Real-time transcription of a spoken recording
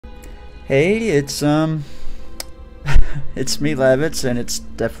Hey, it's me, Lavitz, and it's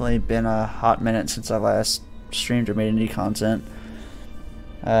definitely been a hot minute since I last streamed or made any content.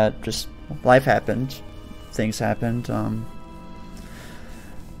 Just life happened, things happened,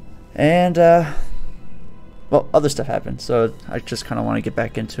 and well, other stuff happened. So I just kind of want to get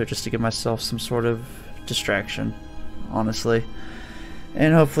back into it, just to give myself some sort of distraction, honestly,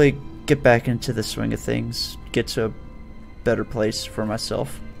 and hopefully get back into the swing of things, get to a better place for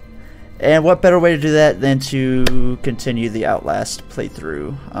myself. And what better way to do that than to continue the Outlast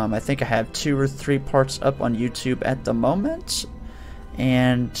playthrough. I think I have 2 or 3 parts up on YouTube at the moment.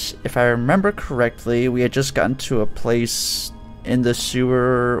 And if I remember correctly, we had just gotten to a place in the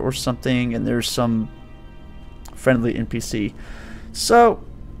sewer or something, and there's some friendly NPC. So,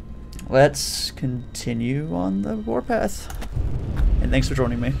 let's continue on the warpath. And thanks for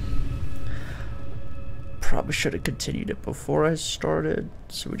joining me. Probably should have continued it before I started,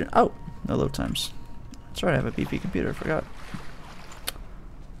 so we didn't. Oh, no load times. That's right, I have a BP computer. I forgot.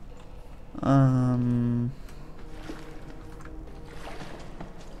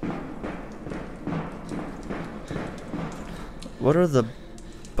 What are the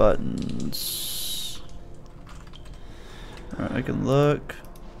buttons? Alright, I can look.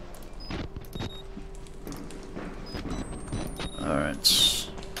 Alright.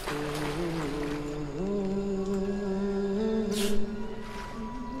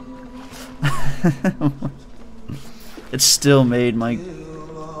 It still made my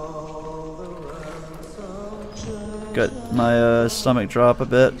stomach drop a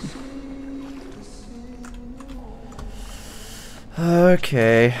bit.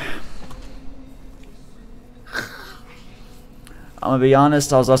 Okay. I'm gonna be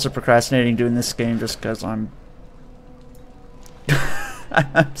honest, I was also procrastinating doing this game just because I'm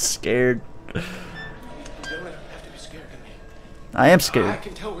I'm scared. You don't have to be scared of me. I am scared. I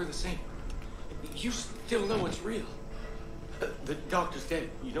can tell we're the same. You still know it's real. The doctor's dead.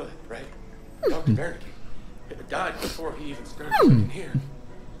 You know that, right? Dr. Wernicke died before he even started working here.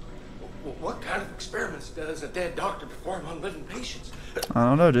 What kind of experiments does a dead doctor perform on living patients? I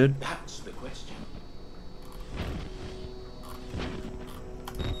don't know, dude. That's the question.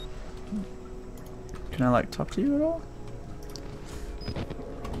 Can I, like, talk to you at all?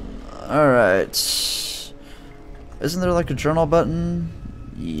 Alright. Isn't there, like, a journal button?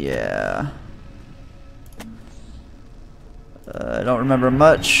 Yeah. I don't remember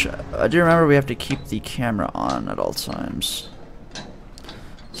much. I do remember we have to keep the camera on at all times.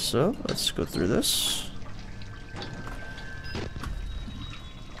 So, let's go through this.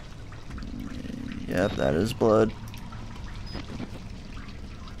 Yep, that is blood.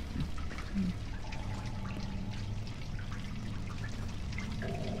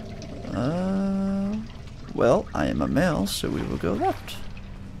 Well, I am a male, so we will go left.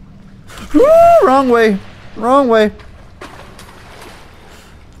 Woo! Wrong way! Wrong way!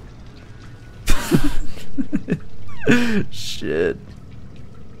 Shit.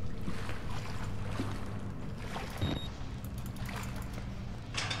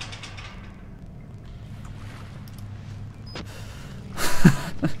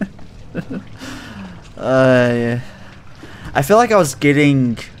 I feel like I was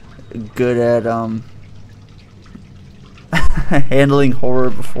getting good at handling horror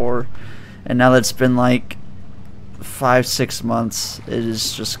before, and now that it's been like 5-6 months, it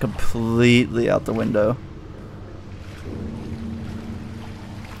is just completely out the window.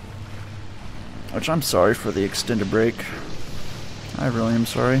 Which I'm sorry for the extended break. I really am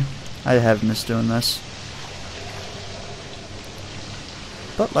sorry. I have missed doing this.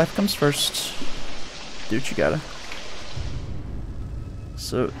 But life comes first. Do what you gotta.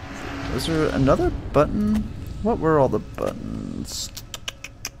 So, was there another button? What were all the buttons?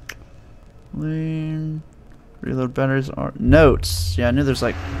 Lean. Reload batteries are notes. Yeah, I knew there's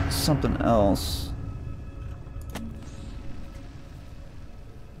like something else.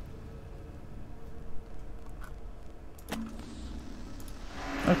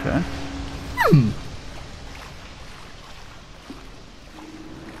 Okay.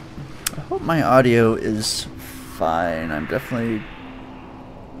 I hope my audio is fine. I'm definitely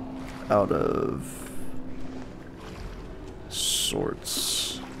out of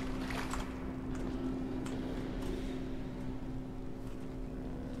sorts.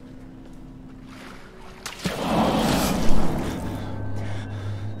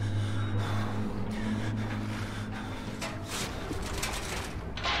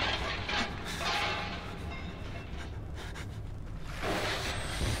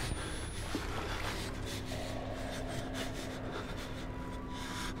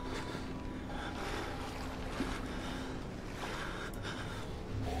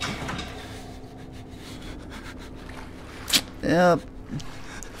 Yep.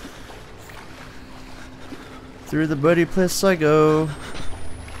 Through the buddy place I go.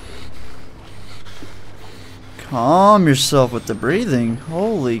 Calm yourself with the breathing.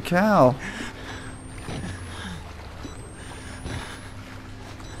 Holy cow.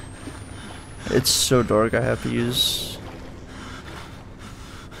 It's so dark I have to use...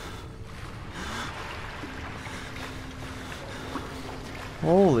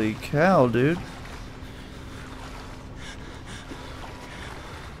 Holy cow, dude.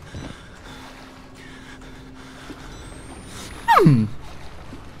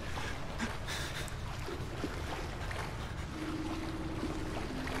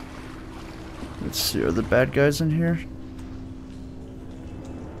 Let's see, are the bad guys in here?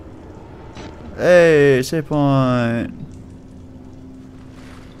 Hey, save point.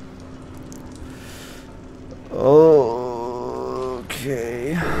 Okay.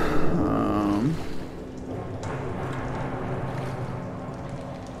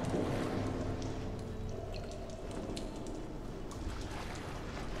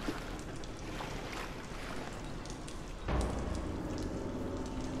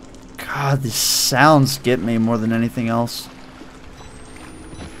 God, these sounds get me more than anything else.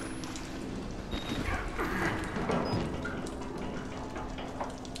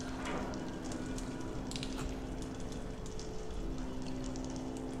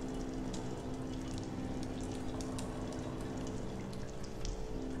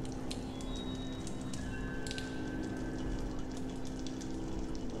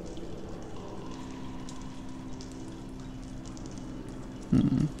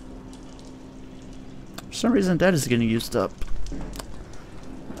 For some reason that is getting used up,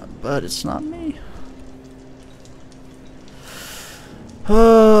 but it's not me.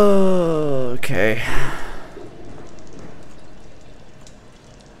 Okay.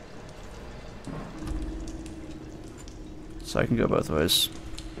 So I can go both ways.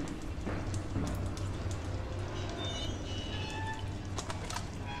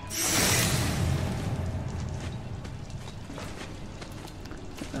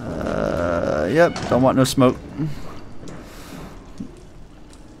 Yep, don't want no smoke.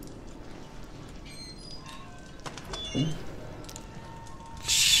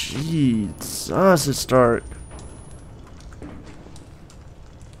 Jesus, it's dark.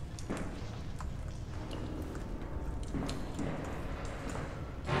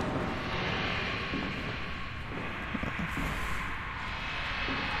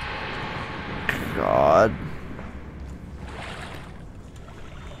 God.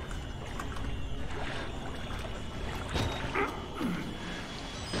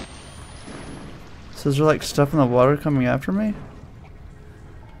 So is there like stuff in the water coming after me?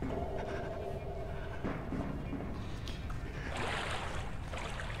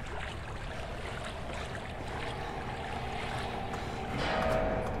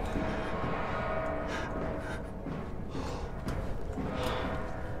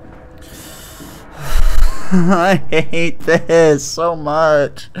 I hate this so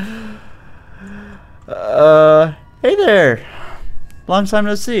much. Hey there. Long time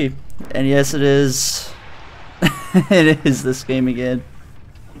no see. And yes, it is. It is this game again.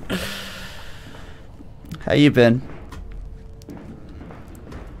 How you been?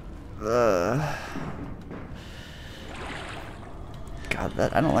 God,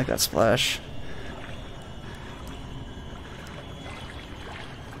 that I don't like that splash.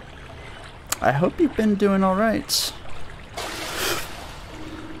 I hope you've been doing all right.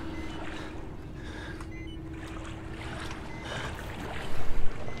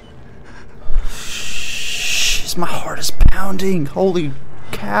 My heart is pounding. Holy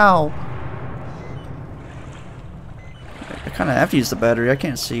cow. I kind of have to use the battery. I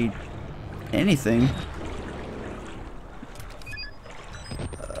can't see anything.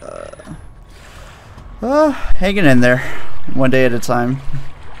 Hanging in there. One day at a time.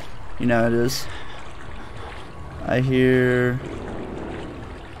 You know how it is. I hear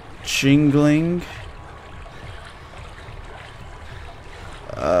jingling.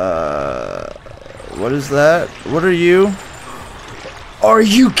 What is that? What are you? Are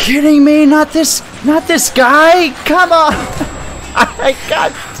you kidding me? Not this guy? Come on!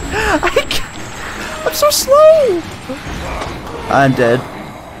 I'm so slow. I'm dead.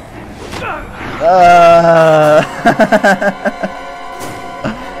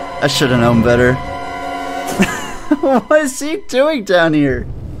 I should have known better. What is he doing down here?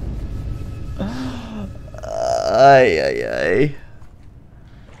 Ay.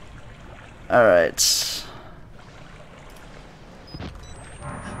 Alright.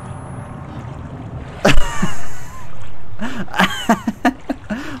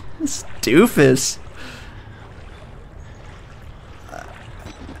 This doofus.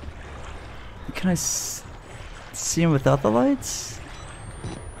 Can I see him without the lights?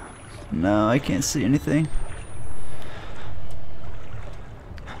 No, I can't see anything.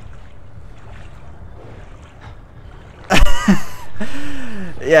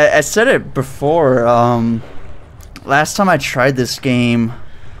 Yeah, I said it before. Last time I tried this game,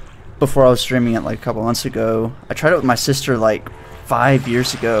 before I was streaming it like a couple months ago, I tried it with my sister like 5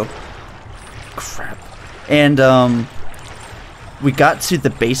 years ago. Crap. And we got to the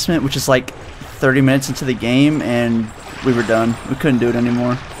basement, which is like 30 minutes into the game, and we were done. We couldn't do it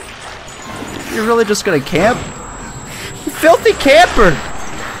anymore. You're really just gonna camp? You filthy camper!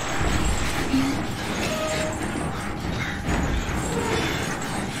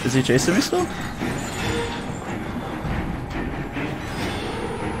 Is he chasing me still?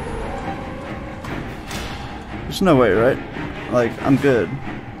 There's no way, right? Like, I'm good,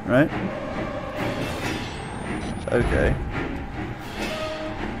 right? Okay.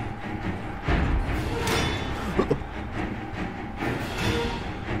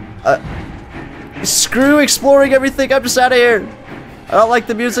 Screw exploring everything, I'm just out of here! I don't like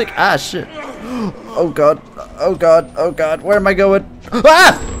the music. Ah, shit. Oh god. Oh god. Oh god. Where am I going?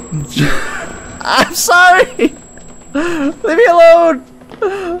 Ah! I'm sorry! Leave me alone!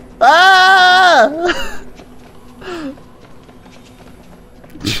 Ah!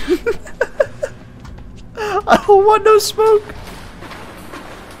 I don't want no smoke!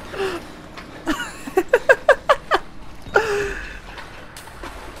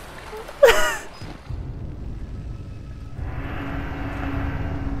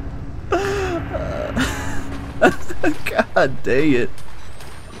 God dang it.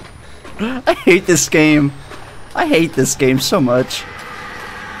 I hate this game. I hate this game so much.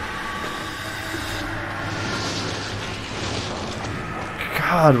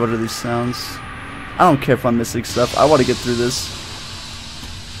 God, what are these sounds? I don't care if I'm missing stuff. I want to get through this.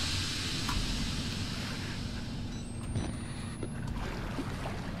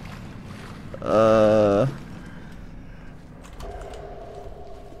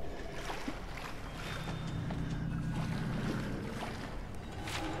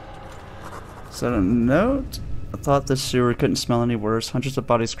 Is that a note? I thought the sewer couldn't smell any worse. Hundreds of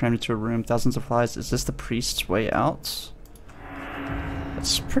bodies crammed into a room. Thousands of flies. Is this the priest's way out?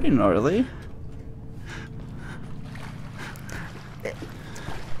 That's pretty gnarly.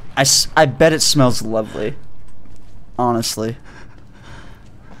 I bet it smells lovely. Honestly.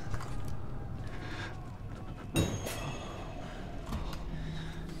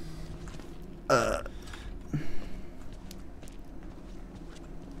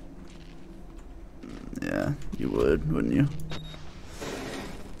 Yeah, you would, wouldn't you?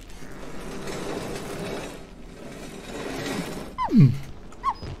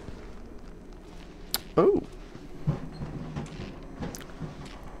 Oh.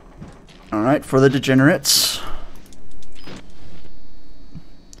 Alright, for the degenerates.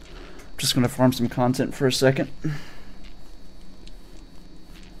 Just gonna farm some content for a second.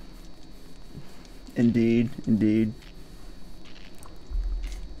 Indeed, indeed.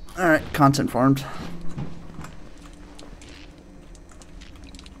 Alright, content farmed.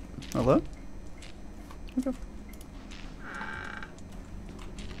 Hello? Okay.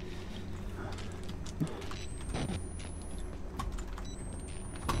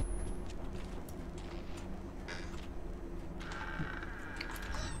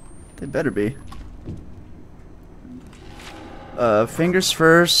 They better be. Fingers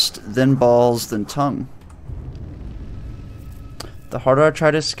first, then balls, then tongue. The harder I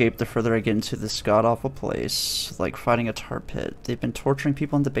try to escape, the further I get into this god-awful place. Like fighting a tar pit. They've been torturing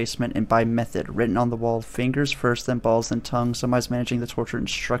people in the basement, and by method, written on the wall, fingers first, then balls, then tongue. Somebody's managing the torture,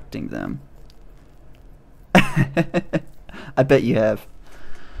 instructing them. I bet you have.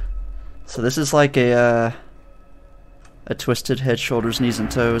 So this is like a twisted head, shoulders, knees, and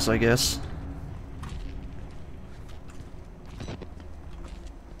toes, I guess.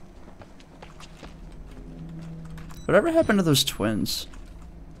 Whatever happened to those twins?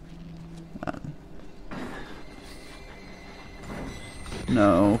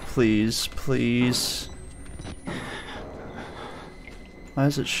 No, please, please. Why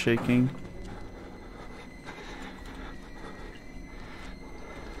is it shaking?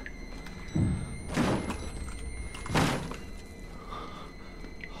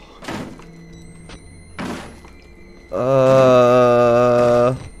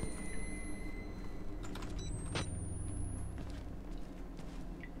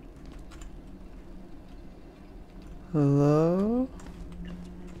 Hello?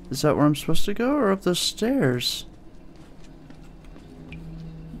 Is that where I'm supposed to go, or up those stairs?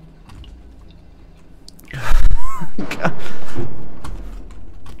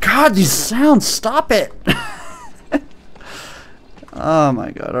 God. God, these sounds! Stop it! Oh my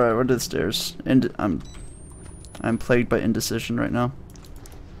god! All right, we're to the stairs. I'm plagued by indecision right now.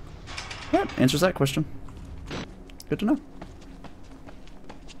 That answers that question. Good to know.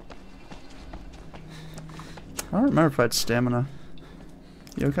 I don't remember if I had stamina.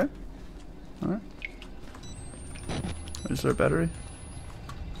 You okay? All right. Is there a battery?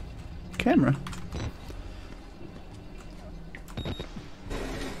 Camera.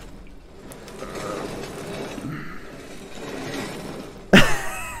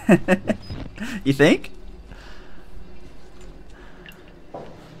 You think?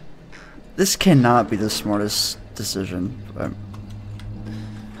 This cannot be the smartest decision.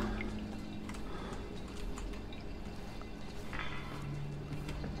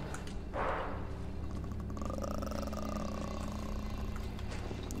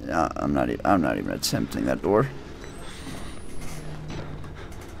 Yeah, I'm not even attempting that door.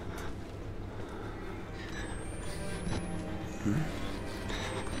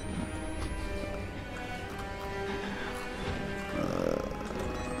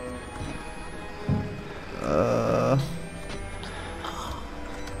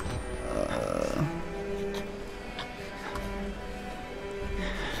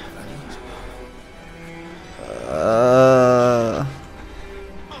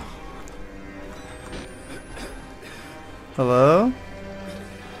 Hello?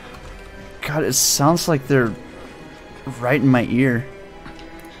 God, it sounds like they're right in my ear.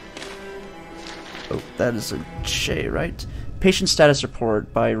 Oh, that is a J, right? Patient status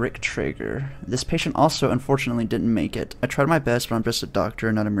report by Rick Traeger. This patient also unfortunately didn't make it. I tried my best, but I'm just a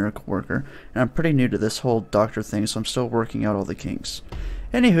doctor, not a miracle worker. And I'm pretty new to this whole doctor thing, so I'm still working out all the kinks.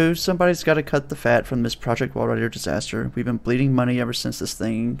 Anywho, somebody's got to cut the fat from this Project Walrider disaster. We've been bleeding money ever since this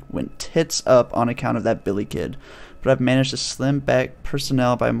thing went tits up on account of that Billy kid. But I've managed to slim back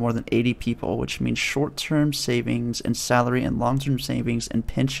personnel by more than 80 people, which means short-term savings in salary and long-term savings in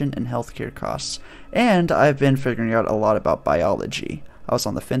pension and healthcare costs. And I've been figuring out a lot about biology. I was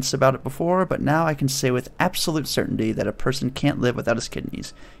on the fence about it before, but now I can say with absolute certainty that a person can't live without his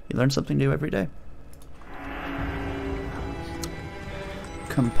kidneys. You learn something new every day.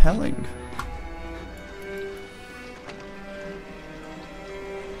 Compelling.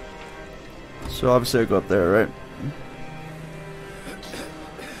 So obviously I go up there, right?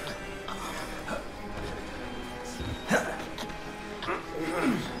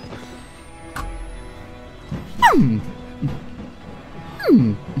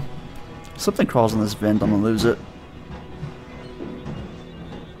 Something crawls in this vent, I'm gonna lose it.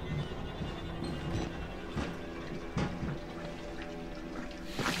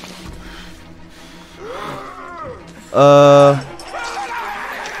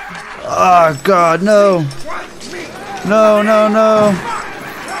 Oh god, no! No, no, no!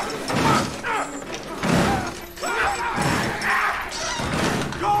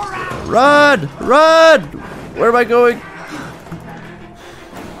 Run! Run! Where am I going?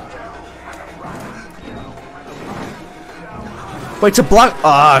 Wait, to block.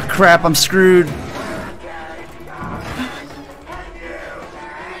 Ah, crap, I'm screwed.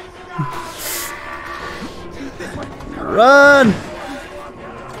 Run!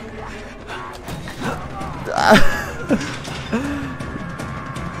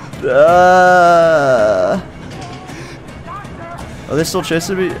 Are they still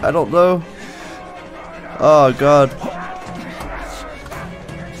chasing me? I don't know. Oh god.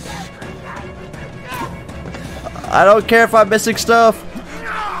 I don't care if I'm missing stuff.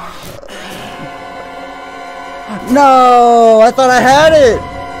 No, I thought I had it.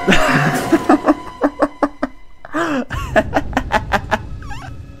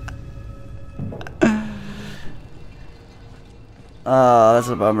 Oh, that's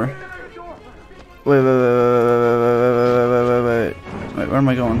a bummer. Wait, where am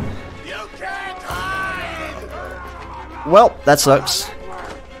I going? Well, that sucks.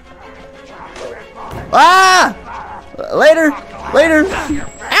 Ah! Later! Later!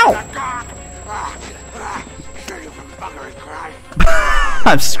 Ow!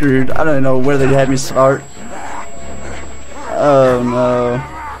 I'm screwed. I don't know where they had me start. Oh no.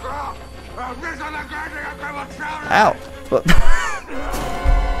 Ow.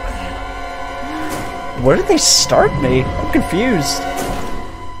 Where did they start me? I'm confused.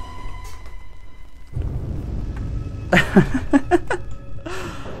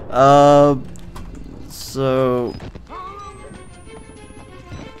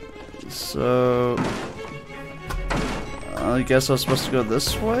 So I guess I was supposed to go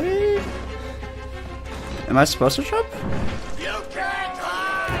this way? Am I supposed to jump?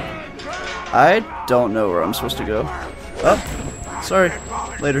 I don't know where I'm supposed to go. Oh, sorry.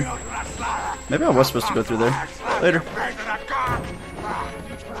 Later. Maybe I was supposed to go through there. Later.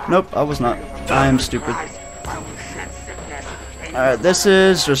 Nope, I was not. I am stupid. Alright, this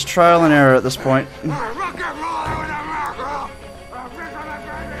is just trial and error at this point.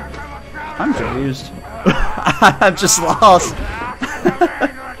 I'm confused. I'm just lost.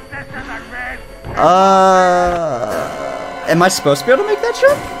 Am I supposed to be able to make that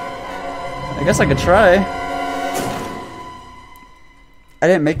jump? I guess I could try. I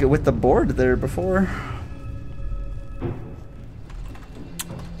didn't make it with the board there before.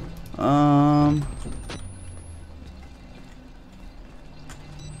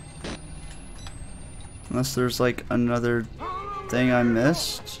 Unless there's like another thing I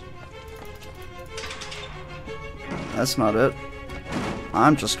missed. That's not it.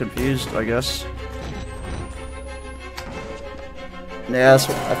 I'm just confused, I guess. Yeah, that's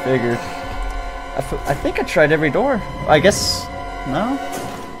what I figured. I think I tried every door. I guess... No?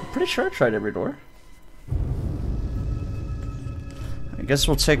 I'm pretty sure I tried every door. I guess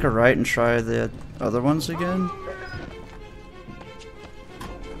we'll take a right and try the other ones again.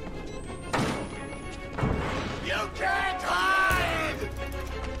 You can't hide!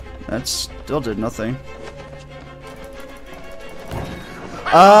 That still did nothing.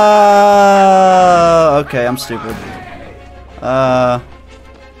 Okay, I'm stupid.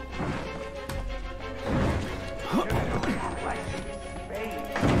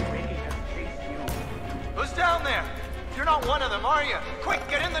 Who's down there? You're not one of them, are you? Quick,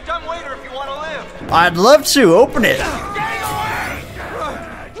 get in the dumbwaiter if you want to live. I'd love to. Open it. Getting away!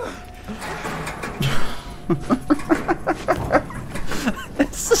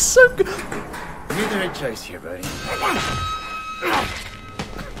 This is so good. You're the right choice here, buddy.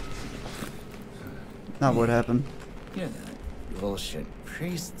 Not what happened. You're that bullshit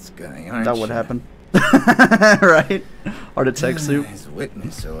priest's guy, aren't That you? what happened. Right? Heart attack soup. As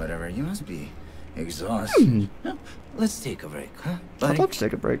witness or whatever, you must be exhausted. Well, let's take a break, huh? I'd love to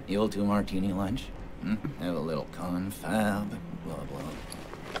take a break. You'll do martini lunch. Have a little confab. Blah blah.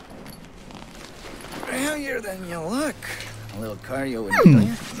 Healthier than you look. A little cardio would kill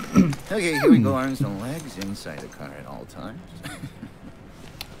you. Okay, here we go. Arms and legs inside the car at all times.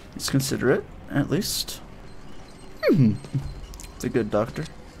 Let's consider it, at least. It's a good doctor.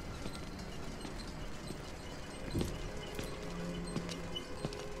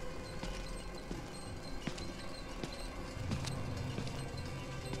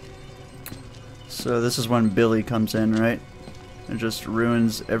 So this is when Billy comes in, right? And just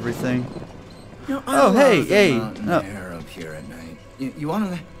ruins everything. Oh, hey, hey. No. Up here at night. You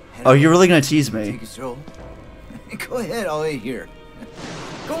want to? Oh, you're really gonna tease me? Take a stroll. Go ahead, I'll wait here.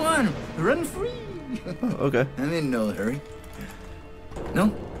 Go on, run free. Oh, okay. I'm in no hurry.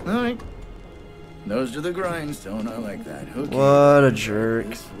 No, all right. Nose to the grindstone. I like that. Okay. What a jerk.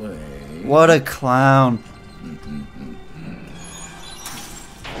 This way. What a clown.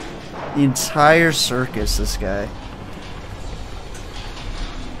 The entire circus, this guy.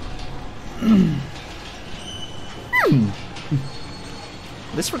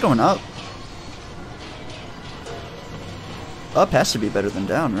 At least we're going up. Up has to be better than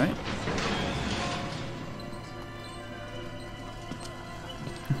down, right?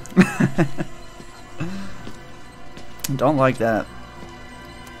 Don't like that.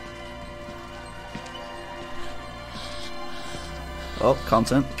 Oh,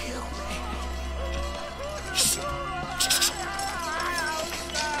 content.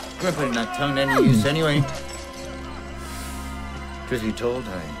 We're putting that tongue to any use anyway. Truth be told,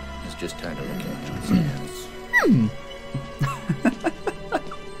 I was just tired of looking at John's hands.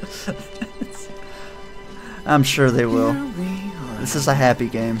 I'm sure they will. This is a happy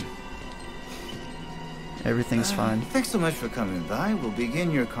game. Everything's fine. Thanks so much for coming by. We'll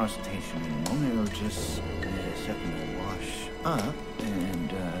begin your consultation in a moment. It'll just get a second to wash up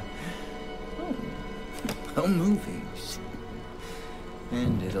and, movies.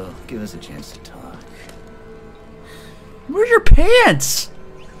 And it'll give us a chance to talk. Where's your pants?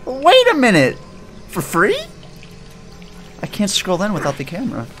 Wait a minute. For free? I can't scroll in without the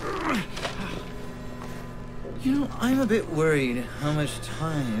camera. You know, I'm a bit worried how much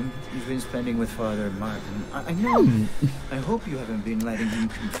time you've been spending with Father Martin. I know. I hope you haven't been letting him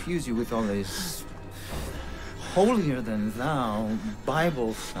confuse you with all this holier-than-thou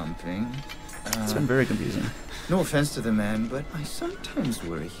Bible thumping. It's been very confusing. No offense to the man, but I sometimes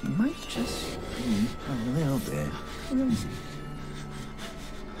worry he might just be a little bit crazy.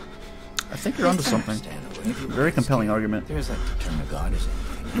 I think you're onto something. Very compelling argument. There's like the term of God is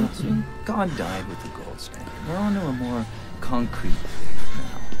anything else. God died with the gold standard. We're on to a more concrete thing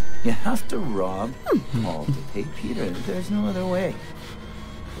now. You have to rob Paul to pay Peter. There's no other way.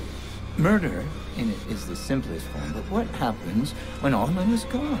 Murder in it is the simplest form, but what happens when all the money is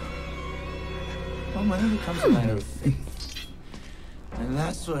gone? Well, money becomes a matter of faith. And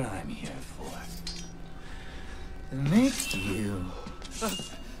that's what I'm here for. To make you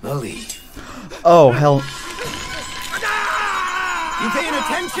believe. Oh, hell. You paying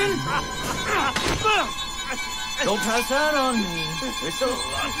attention? Don't pass out on me. There's a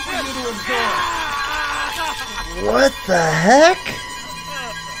lot for you to absorb. What the heck?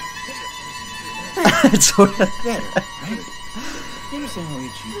 It's what Better, right? You understand how we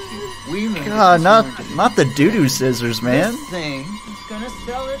cheat you? We made God, it not the doo-doo scissors, man. This thing is gonna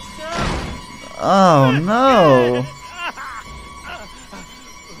sell itself. Oh no.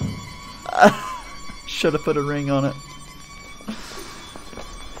 Should have put a ring on it.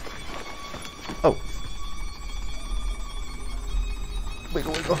 Oh.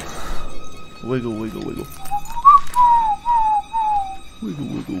 Wiggle, wiggle. Wiggle, wiggle, wiggle. Wiggle,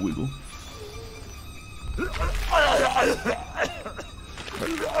 wiggle, wiggle.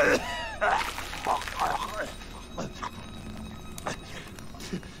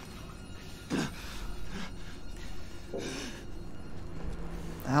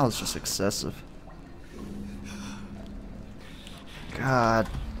 That was just excessive. God.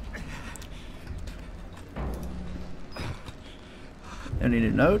 Any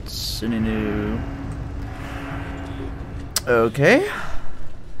new notes? Any new... Okay.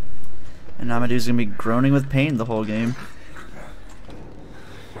 And Amadu's gonna be groaning with pain the whole game.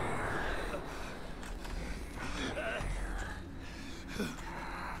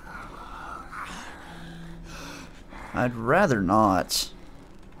 I'd rather not.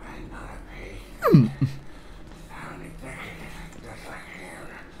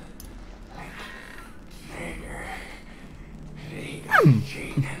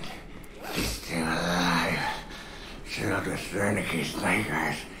 He's still alive. Sealed with Wernicke's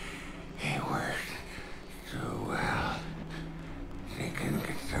nightmares. He worked so well. They couldn't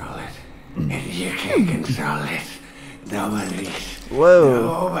control it. And you can't control it. Nobody.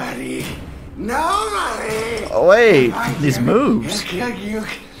 Whoa. Nobody. Nobody! Oh, wait. These moves. He'll kill you.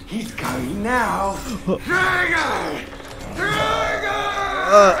 He's coming now. Dragon! Dragon!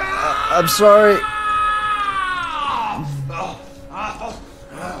 I'm sorry.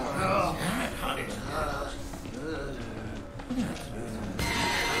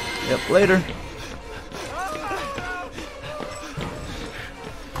 Yep, later.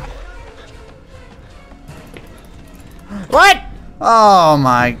 What? Oh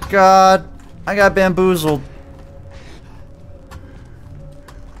my god. I got bamboozled.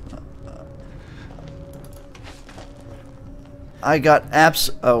 I got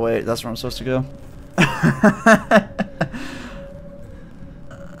oh wait, that's where I'm supposed to go.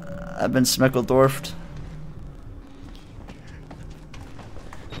 I've been Smeckledorfed.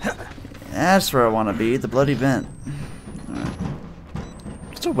 That's where I want to be, the bloody vent. Alright.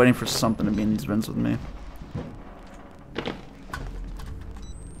 Still waiting for something to be in these vents with me.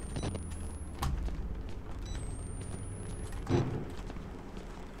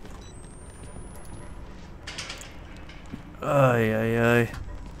 Ay, ay, ay.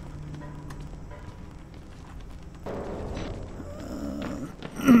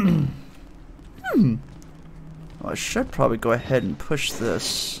 Well, I should probably go ahead and push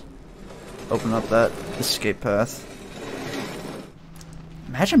this. Open up that escape path.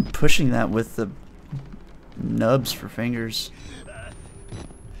 Imagine pushing that with the nubs for fingers.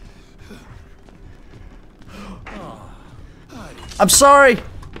 I'm sorry!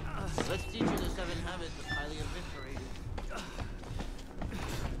 Let's teach you the 7 habits of highly eviscerated.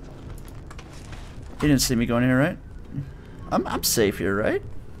 You didn't see me going here, right? I'm safe here, right?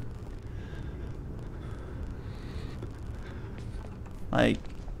 Like,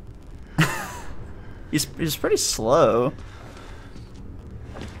 he's pretty slow.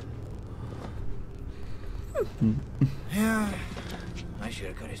 Yeah, I should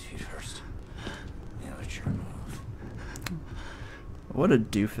have got his feet first. Yeah, that's your move. What a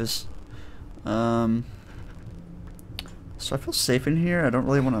doofus. So I feel safe in here. I don't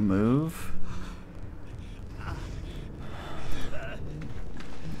really want to move.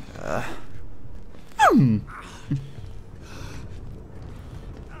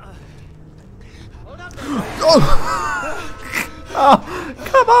 Oh,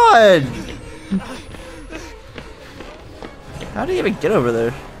 come on! How do you even get over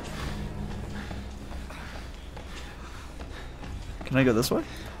there? Can I go this way?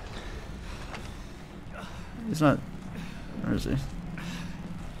 He's not... Where is he?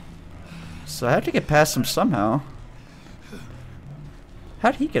 So I have to get past him somehow.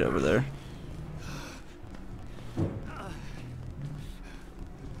 How'd he get over there?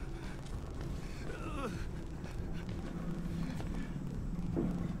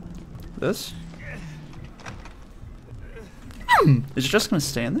 This? Is it just gonna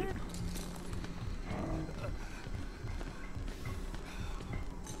stand there?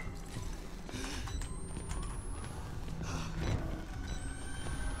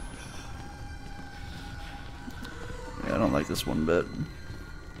 Yeah, I don't like this one bit.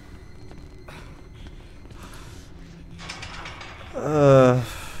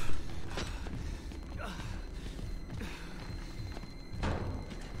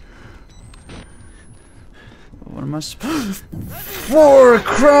 What am I for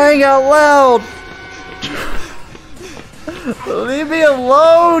crying out loud? Leave me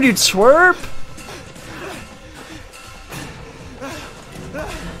alone, you twerp!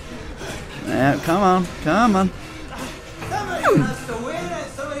 Yeah, come on, come on. Somebody has to win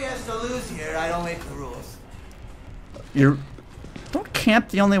and somebody has to lose here. I don't make the rules. Don't camp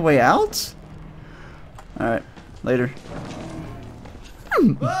the only way out? Alright, later.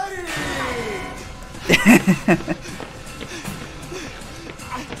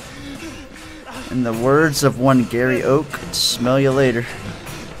 In the words of one Gary Oak, smell you later.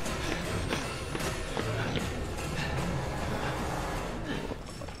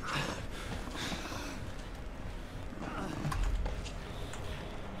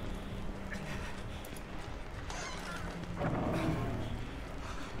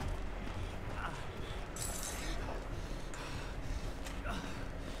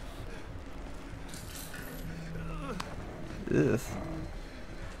 Ugh.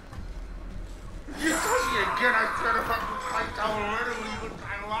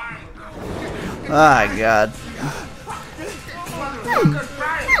 Ah, God.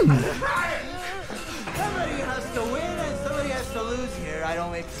 Somebody has to win and somebody has to lose here. I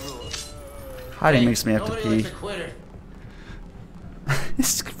don't make the rules. Hiding makes me have to Nobody pee. likes a quitter.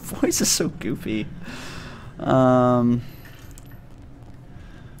 His voice is so goofy.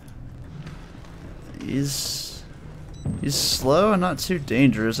 He's slow and not too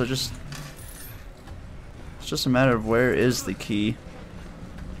dangerous. It's just a matter of where is the key.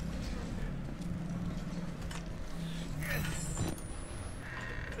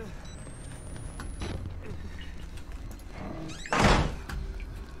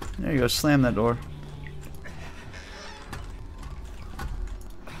 There you go, slam that door.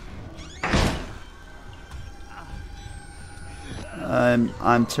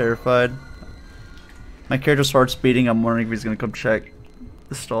 I'm terrified. My character's heart's beating. I'm wondering if he's gonna come check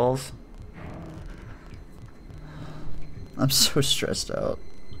the stalls. I'm so stressed out.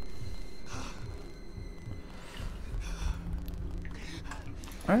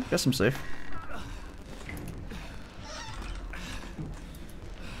 Alright, guess I'm safe.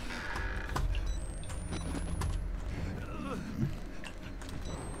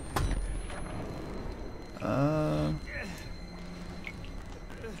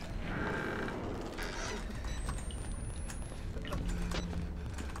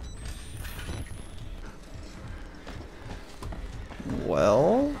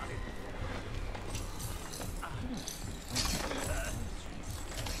 Well,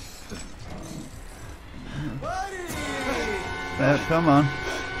 come on,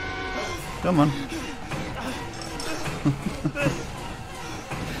 come on.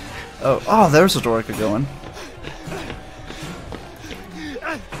 Oh, there's a door I could go in.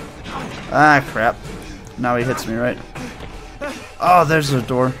 Ah, crap. Now he hits me, right? Oh, there's a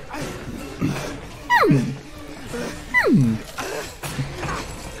door.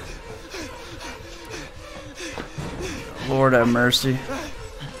 Lord have mercy.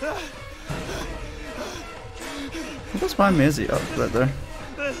 What's behind me? Is he? Oh, right there.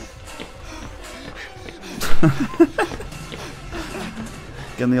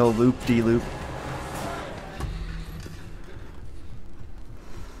 Getting the old loop-de-loop.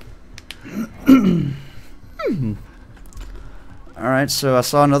 Alright, so I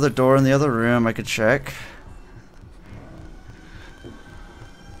saw another door in the other room I could check.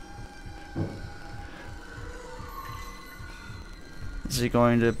 Is he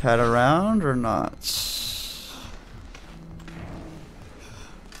going to pat around or not?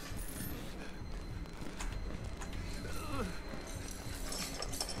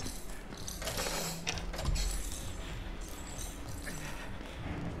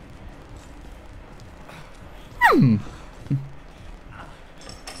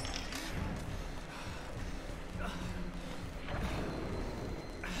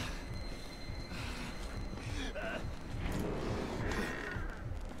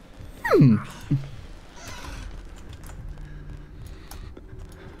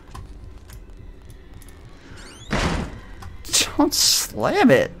 Don't slam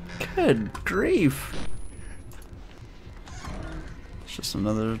it. Good grief. It's just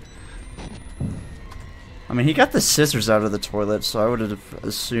another I mean, he got the scissors out of the toilet, so I would have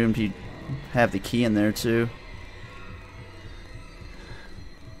assumed he'd have the key in there too.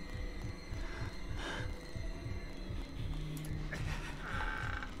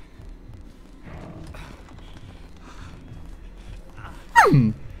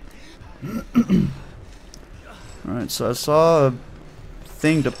 Alright, so I saw a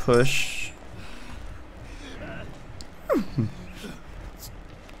thing to push.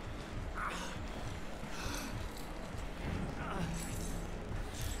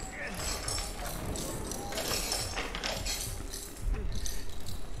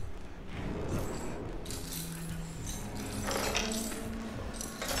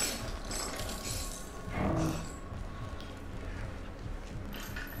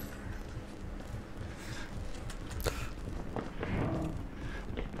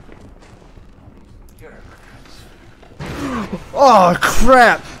 Oh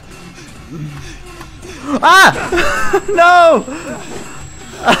crap! Ah! No!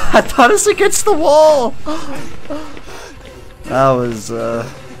 I thought it was against the wall. That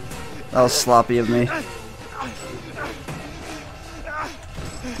was sloppy of me.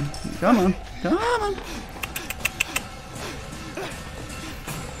 Come on, come on.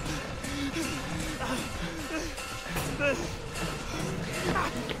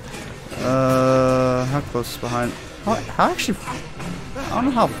 How close behind? How actually? I don't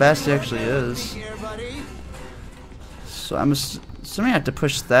know how fast he actually is. So I'm assuming I have to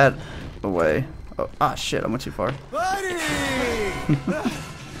push that away. Oh, ah, shit! I went too far.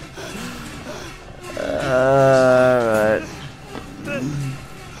 Alright.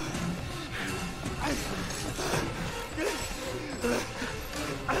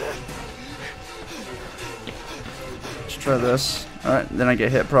 Let's try this. Alright, then I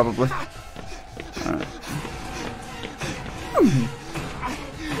get hit probably. Alright.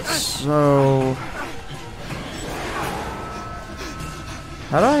 So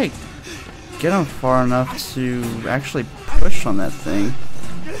how do I get him far enough to actually push on that thing?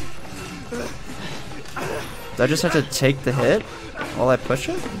 Do I just have to take the hit while I push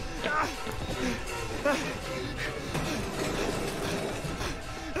it?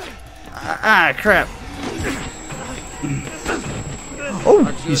 Ah, crap. Oh,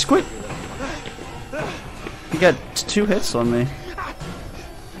 he's quick. He got 2 hits on me.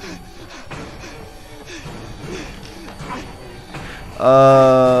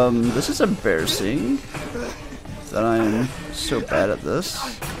 This is embarrassing that I'm so bad at this.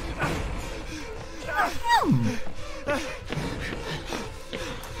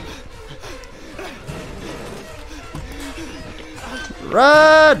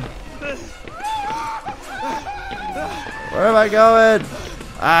 Run! Where am I going?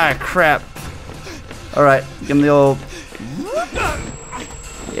 Ah, crap. Alright, give him the old...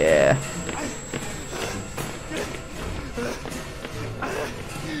 Yeah.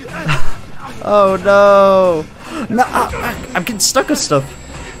 Oh no! No, I'm getting stuck with stuff.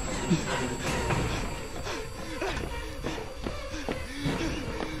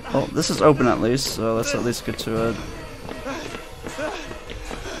 Well, this is open at least, so let's at least get to it.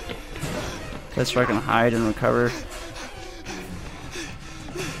 Place where I can hide and recover.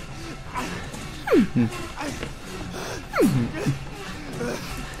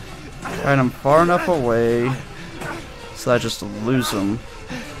 Alright, I'm far enough away so I just lose him.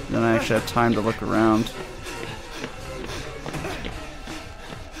 Then I actually have time to look around.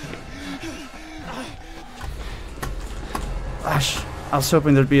 Gosh, I was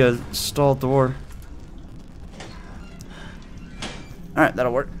hoping there'd be a stall door. Alright,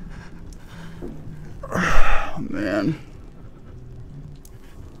 that'll work. Oh, man.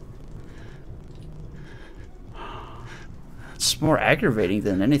 It's more aggravating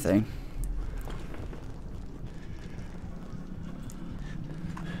than anything.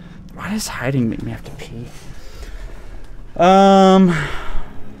 Why does hiding make me have to pee?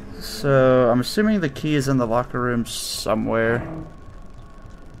 So I'm assuming the key is in the locker room somewhere.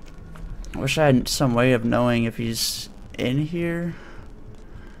 I wish I had some way of knowing if he's in here.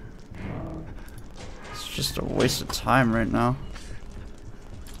 It's just a waste of time right now.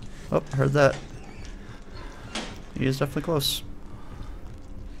 Oh, heard that. He is definitely close.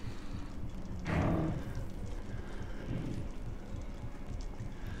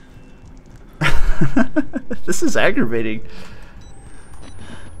 This is aggravating.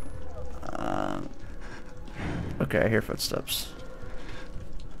 Okay, I hear footsteps.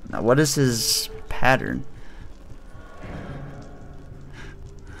 Now, what is his pattern?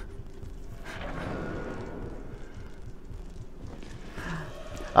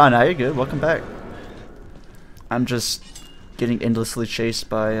 Oh, no, you're good. Welcome back. I'm just getting endlessly chased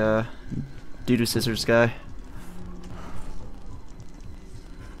by doo-doo scissors guy.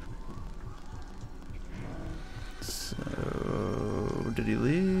 So, did he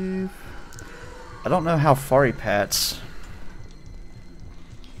leave? I don't know how far he pats.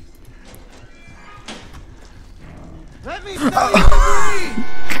 Let me tell you.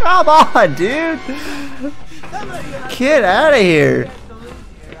 Come on, dude! Get out of here!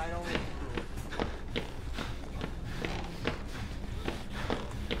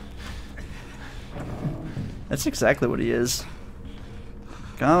 That's exactly what he is.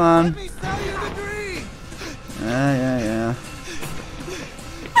 Come on. Let me sell you the dream. Yeah.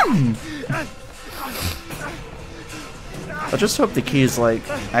 I just hope the key is like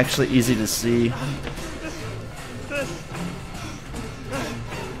actually easy to see.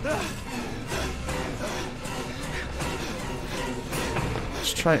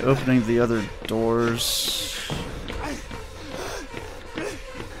 Let's try opening the other doors.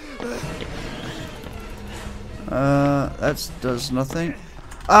 That does nothing.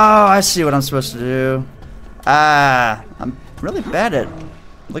 Oh, I see what I'm supposed to do. Ah, I'm really bad at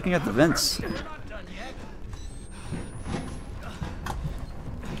looking at the vents.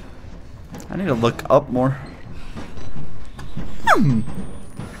 I need to look up more.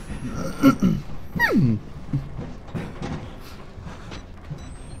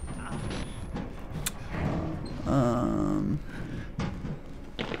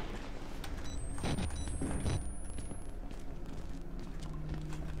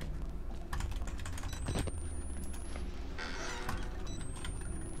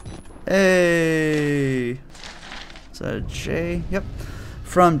 Hey! Is that a J? Yep.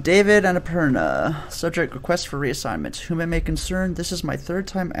 From David and Annapurna. Subject: request for reassignment. Whom it may concern, this is my third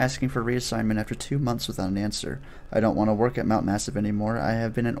time asking for reassignment after 2 months without an answer. I don't want to work at Mount Massive anymore. I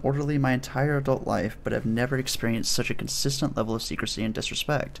have been an orderly my entire adult life, but have never experienced such a consistent level of secrecy and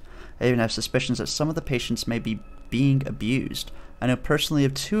disrespect. I even have suspicions that some of the patients may be being abused. I know personally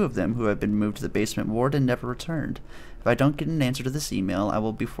of 2 of them who have been moved to the basement ward and never returned. If I don't get an answer to this email, I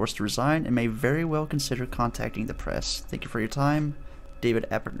will be forced to resign and may very well consider contacting the press. Thank you for your time, David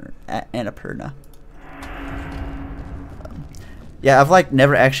Annapurna. Yeah, I've like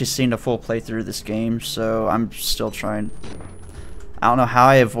never actually seen a full playthrough of this game, so I'm still trying. I don't know how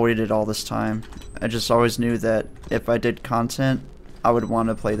I avoided it all this time. I just always knew that if I did content, I would want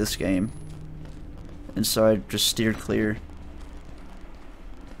to play this game. And so I just steered clear.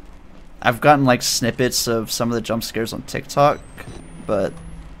 I've gotten like snippets of some of the jump scares on TikTok, but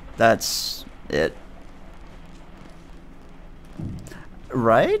that's it.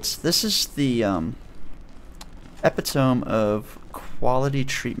 Right? This is the epitome of quality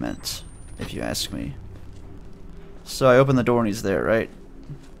treatment, if you ask me. So I open the door and he's there, right?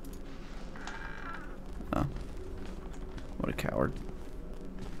 Oh. What a coward.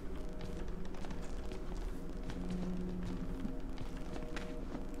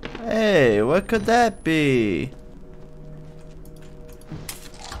 Hey, what could that be?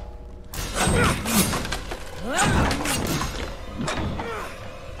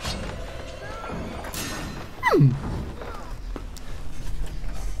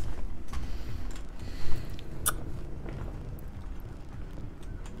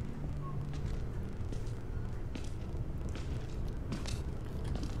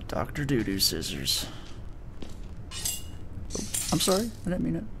 Dr. Doo-Doo Scissors. Oh, I'm sorry, I didn't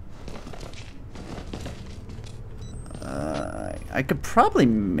mean it. I could probably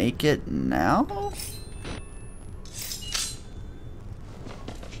make it now.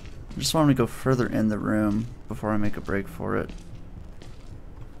 I just want to go further in the room before I make a break for it.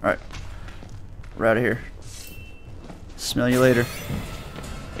 Alright. We're out of here. Smell you later.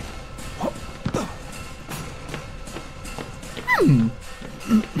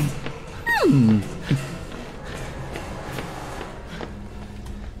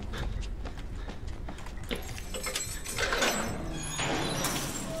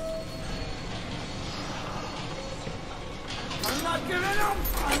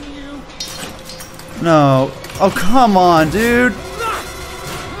 No. Oh, come on, dude.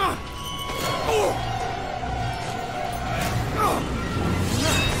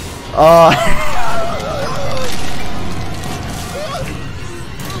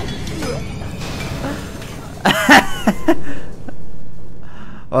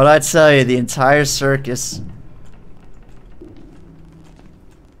 What'd I tell you? The entire circus.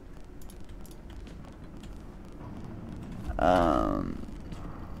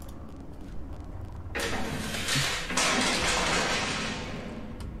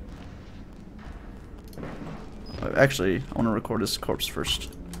 Actually, I want to record this corpse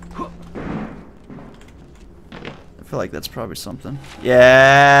first. If feel like that's probably something.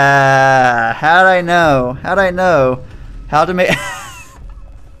 Yeah. How'd I know? How'd I know how to make?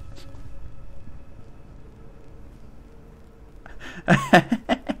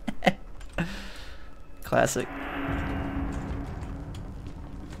 Classic.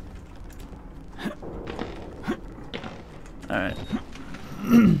 All right.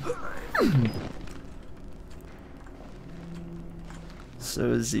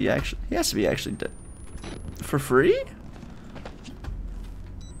 So is he actually? He has to be actually dead for free.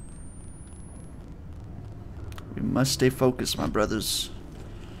 We must stay focused, my brothers.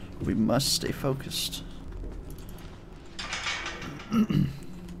 We must stay focused.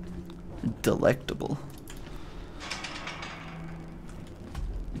 Delectable.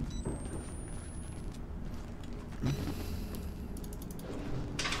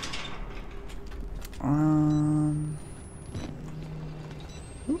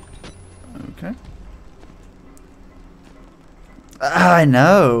 Okay. I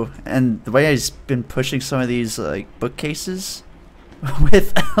know, and the way he's been pushing some of these like bookcases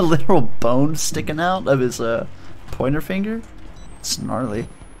with a literal bone sticking out of his pointer finger, it's gnarly.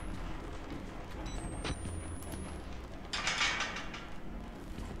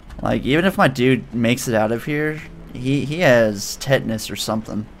 Like, even if my dude makes it out of here, he has tetanus or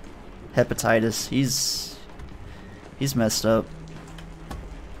something, hepatitis. He's messed up.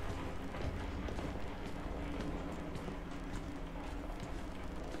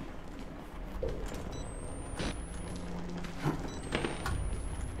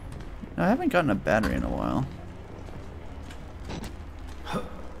 I haven't gotten a battery in a while.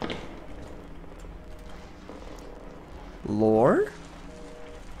 Lore?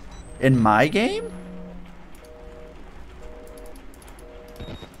 In my game?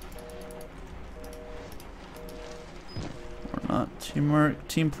 Or not. Teamwork,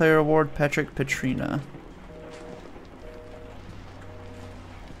 team player award, Patrick Petrina.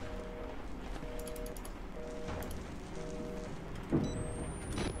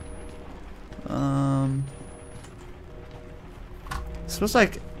 This was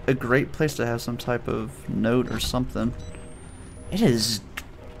like a great place to have some type of note or something. It is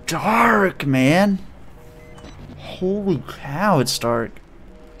dark, man. Holy cow, it's dark.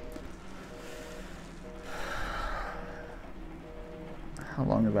 How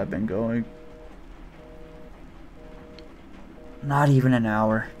long have I been going? Not even an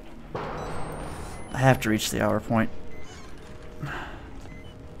hour. I have to reach the hour point.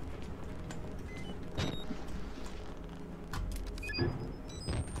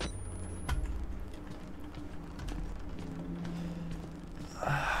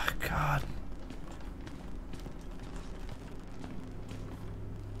 God.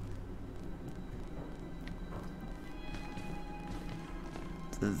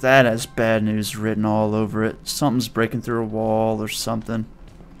 That has bad news written all over it. Something's breaking through a wall or something.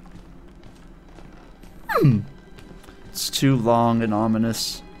 It's too long and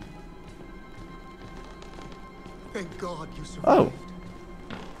ominous. Thank God you survived. Oh.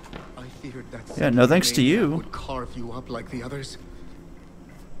 I feared that Yeah, no thanks to you. would carve you up like the others.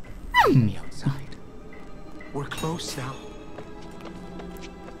 Meet me outside. We're close now.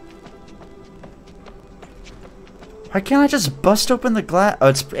 Why can't I just bust open the glass? Oh,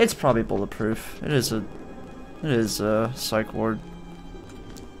 it's probably bulletproof. It is a psych ward.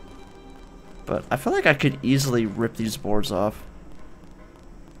 But I feel like I could easily rip these boards off.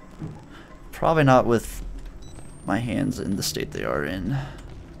 Probably not with my hands in the state they are in.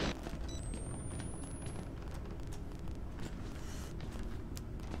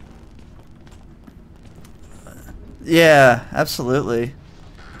 Yeah, absolutely.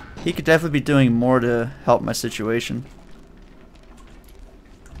 He could definitely be doing more to help my situation.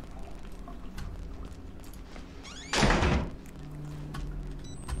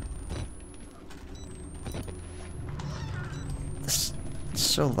 It's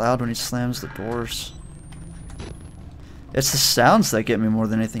so loud when he slams the doors. It's the sounds that get me more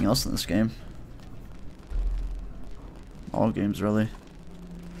than anything else in this game. All games, really.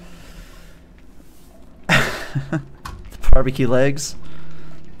 The barbecue legs.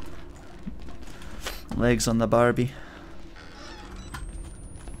 Legs on the Barbie. I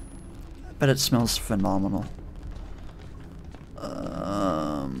bet it smells phenomenal.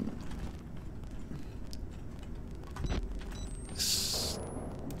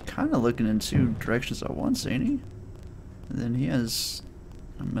 Kind of looking in two directions at once, ain't he? And then he has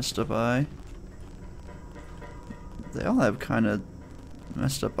a messed up eye. They all have kind of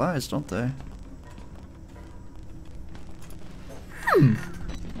messed up eyes, don't they?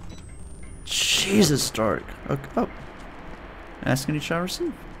 Jesus, dark. Okay. Oh. Ask and you shall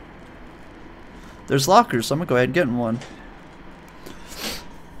receive. There's lockers, so I'm gonna go ahead and get in one.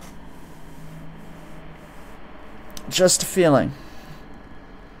 Just a feeling.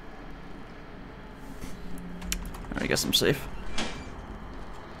 I guess I'm safe.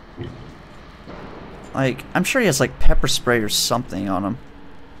 Like, I'm sure he has like pepper spray or something on him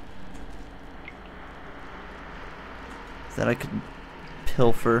that I could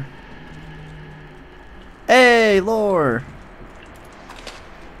pilfer. Hey, lore!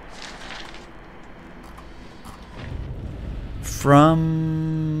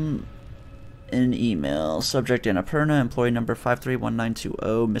 From an email. Subject Annapurna, employee number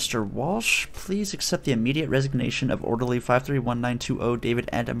 531920. Mr. Walsh, please accept the immediate resignation of orderly 531920 David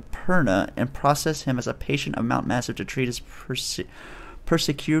Annapurna and process him as a patient of Mount Massive to treat his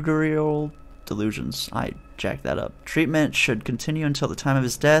persecutorial delusions. I jacked that up. Treatment should continue until the time of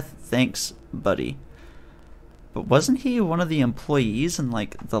his death. Thanks, buddy. But wasn't he one of the employees in,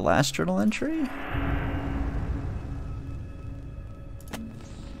 like, the last journal entry?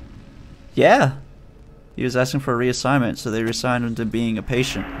 Yeah. He was asking for a reassignment, so they reassigned him to being a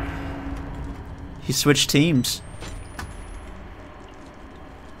patient. He switched teams.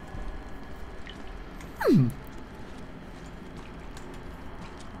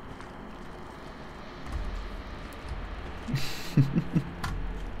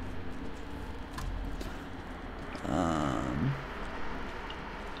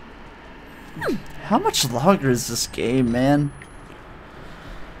 How much longer is this game, man?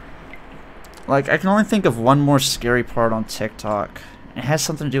 Like, I can only think of one more scary part on TikTok. It has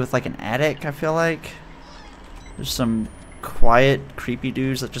something to do with, like, an attic, I feel like. There's some quiet, creepy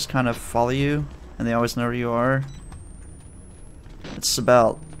dudes that just kind of follow you, and they always know where you are. It's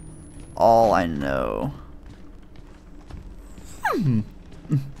about all I know.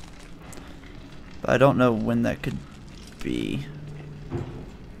 But I don't know when that could be.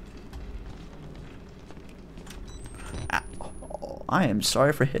 I am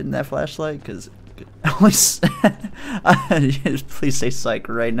sorry for hitting that flashlight, because please say psych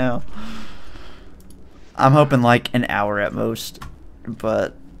right now. I'm hoping like an hour at most,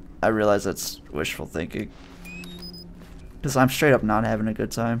 but I realize that's wishful thinking, because I'm straight up not having a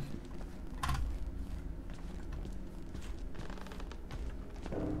good time.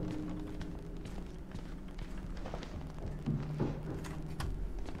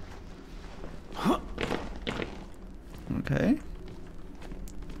 Okay.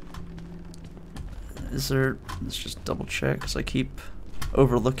 Is there... Let's just double check, because I keep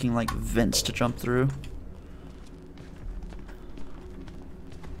overlooking like vents to jump through.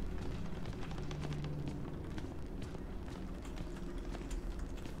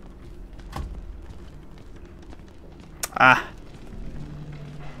 Ah.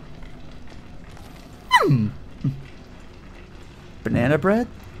 Banana bread?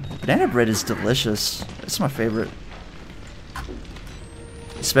 Banana bread is delicious. It's my favorite.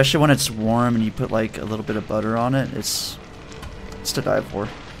 Especially when it's warm and you put like a little bit of butter on it. It's to die for.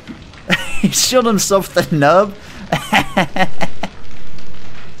 He shielded himself with the nub. I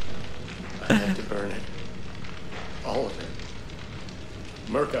had to burn it. All of it.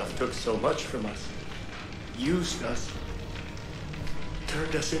 Murkoff took so much from us. Used us.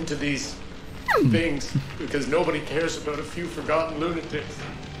 Turned us into these things because nobody cares about a few forgotten lunatics.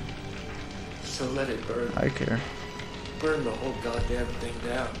 So let it burn. I care. Burn the whole goddamn thing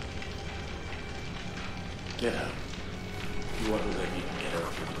down. Get out. If you want to live, you can get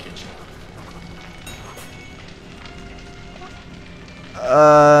out from the kitchen.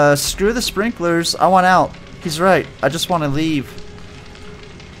 Screw the sprinklers. I want out. He's right. I just want to leave.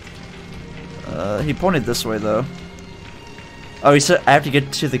 He pointed this way though. Oh, he said I have to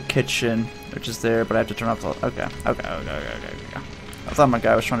get to the kitchen, which is there, but I have to turn off the... Okay. I thought my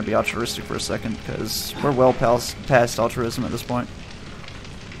guy was trying to be altruistic for a second, because we're well past altruism at this point.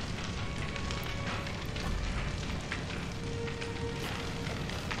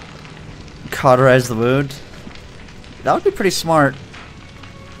 Cauterize the wound. That would be pretty smart.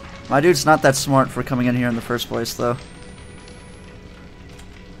 My dude's not that smart for coming in here in the first place, though.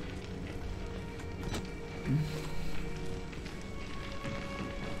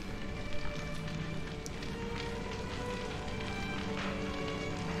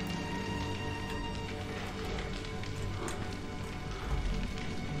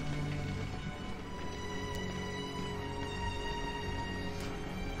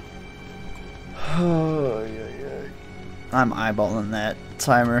 Oh, yeah. I'm eyeballing that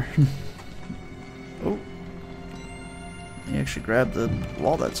timer. Oh. He actually grabbed the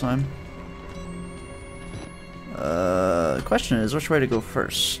wall that time. The question is, which way to go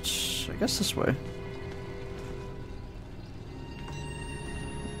first? I guess this way.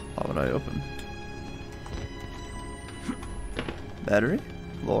 Why would I open? Battery?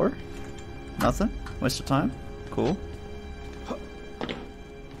 Lore? Nothing? Waste of time? Cool.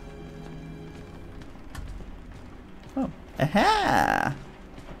 Oh. Aha!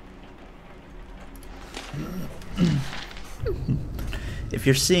 If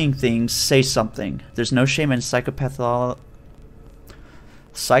you're seeing things, say something. There's no shame in psychopathological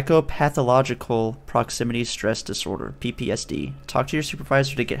proximity stress disorder, PPSD. Talk to your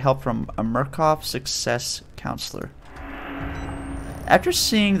supervisor to get help from a Murkoff success counselor. After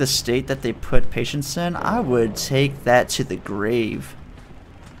seeing the state that they put patients in, I would take that to the grave.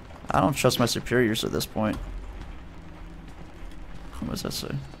 I don't trust my superiors at this point. What does that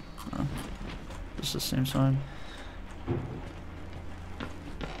say? Oh, just the same sign.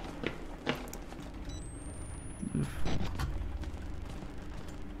 Oof.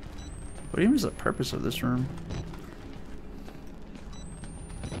 What even is the purpose of this room?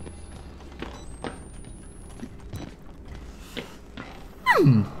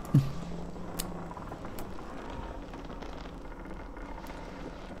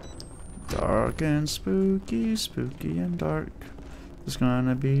 Dark and spooky, spooky and dark. There's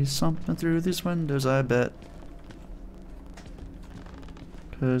gonna be something through these windows, I bet.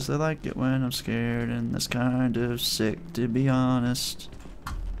 'Cause they like it when I'm scared and that's kind of sick, to be honest.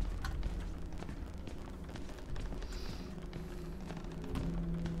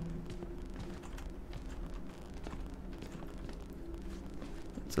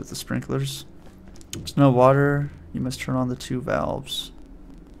 Is that the sprinklers? There's no water. You must turn on the 2 valves.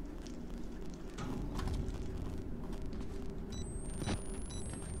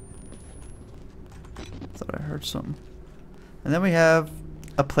 Thought I heard something. And then we have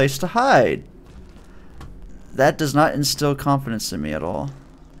a place to hide. That does not instill confidence in me at all.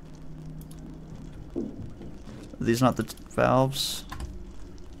 Are these not the valves?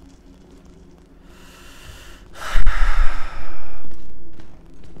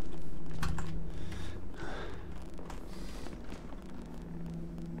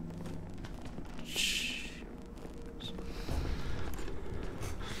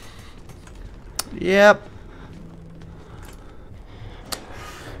 Yep.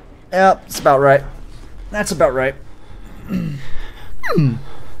 Yep, it's about right. That's about right.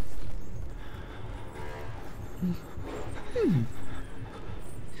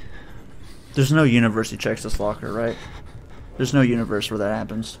 There's no universe he checks this locker, right? There's no universe where that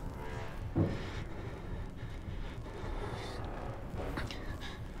happens.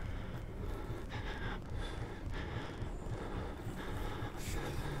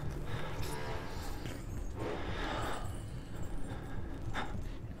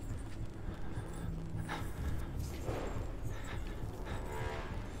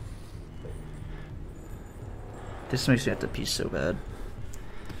 This makes me have to pee so bad.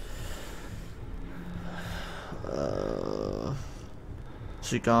 Is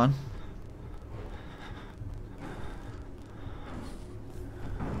she gone?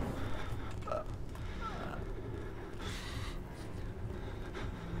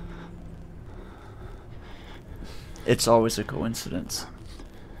 It's always a coincidence.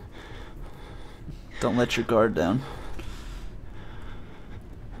 Don't let your guard down.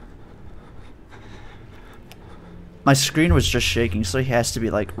 My screen was just shaking, so he has to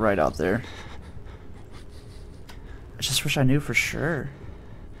be like right out there. I just wish I knew for sure.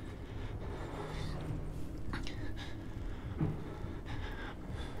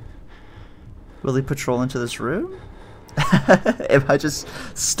 Will he patrol into this room? Am I just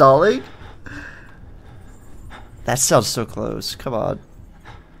stalling? That sounds so close. Come on.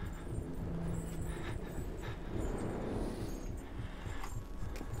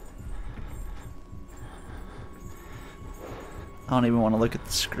 I don't even want to look at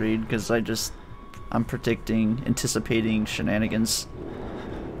the screen because I'm predicting, anticipating shenanigans.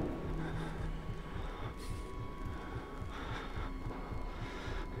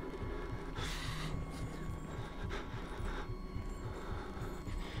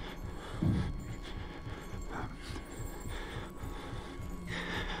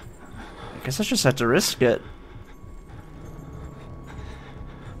 I guess I just have to risk it.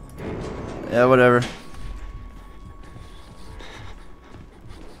 Yeah, whatever.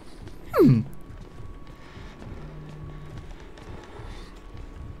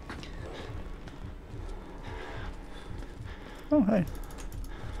 Oh, hey.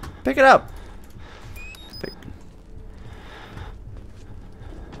 Pick it up.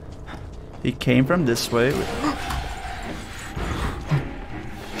 He came from this way.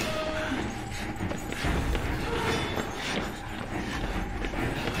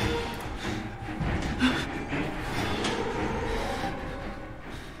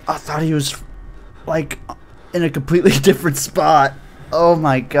 I thought he was like in a completely different spot. Oh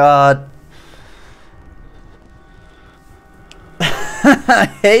my god. I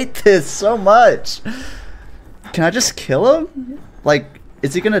hate this so much. Can I just kill him? Like,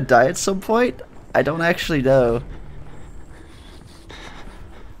 is he gonna die at some point? I don't actually know.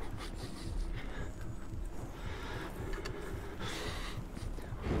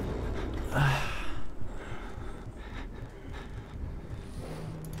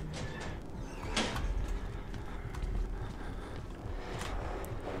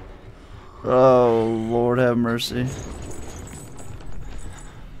 Oh, Lord have mercy.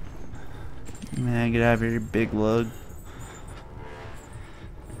 Man, get out of here, you big lug.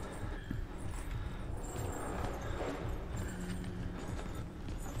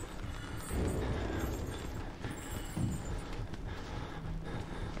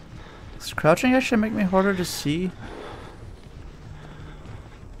 Does crouching actually make me harder to see?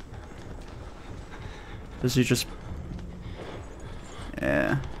 Does he just...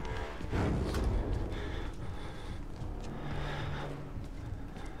 Yeah.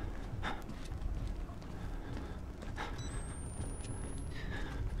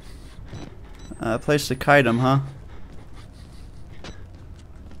 Place to kite him, huh?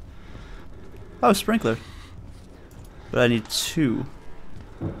 Oh, sprinkler. But I need 2.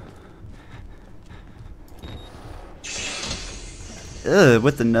 Ugh,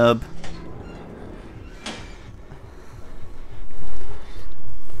 with the nub.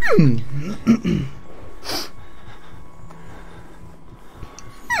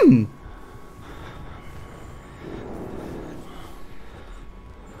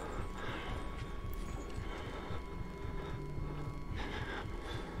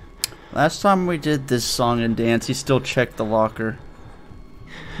 Last time we did this song and dance, he still checked the locker,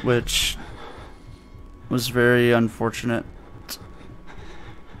 which was very unfortunate.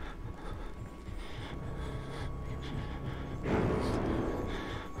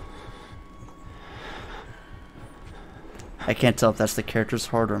 I can't tell if that's the character's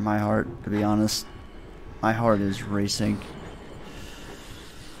heart or my heart, to be honest. My heart is racing.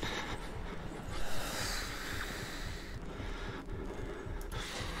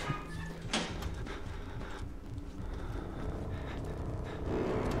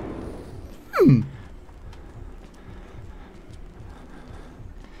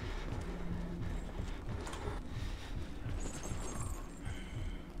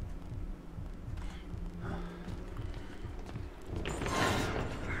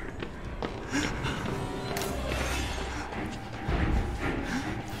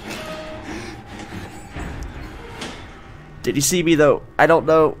 Did he see me though? I don't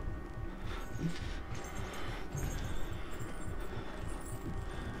know.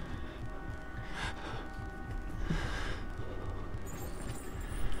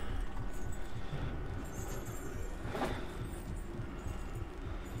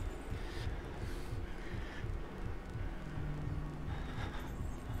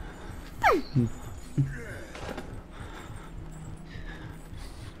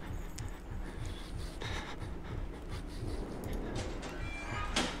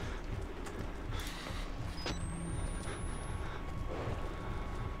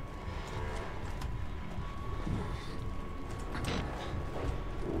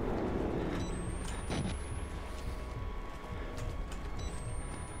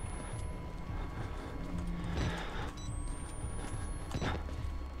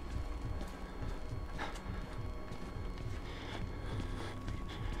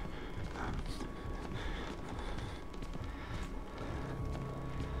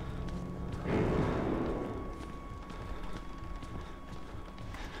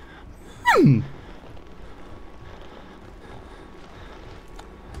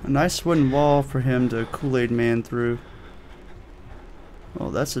 A nice wooden wall for him to Kool-Aid Man through. Oh,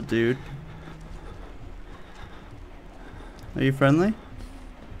 that's a dude. Are you friendly?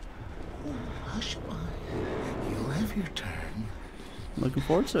 Hush, boy. You'll have your turn. Looking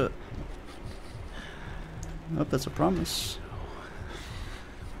forward to it. I hope that's a promise.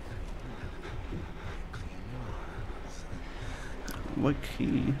 What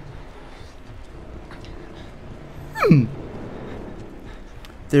key?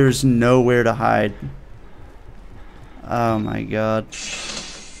 There's nowhere to hide. Oh my god.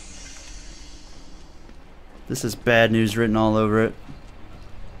 This is bad news written all over it.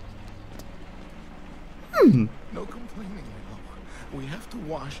 No complaining now. We have to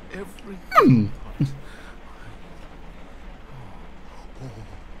wash every...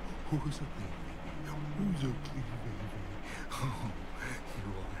 Who's a baby? Who's a clean baby? Oh, you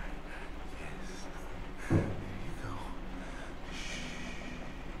are. Yes. There you go. Shh.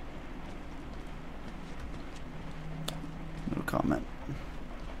 comment.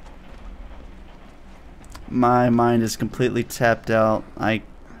 My mind is completely tapped out.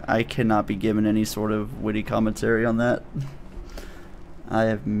 I cannot be given any sort of witty commentary on that. I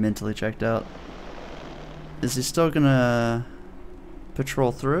have mentally checked out. Is he still gonna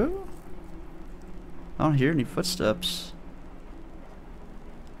patrol through? I don't hear any footsteps.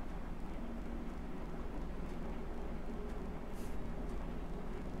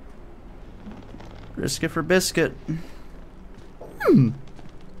 Risk it for biscuit. This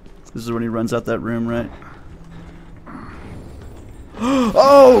is when he runs out that room, right?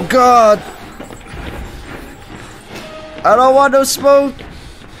 Oh God! I don't want no smoke.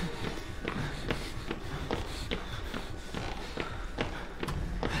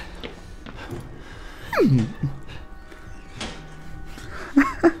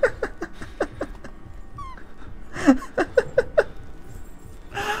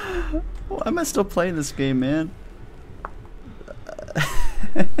 Why am I still playing this game, man?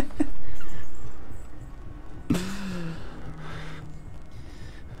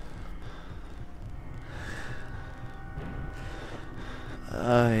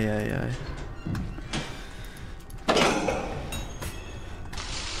 Ay, ay, ay.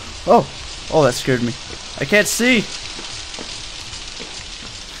 Oh! Oh, that scared me. I can't see!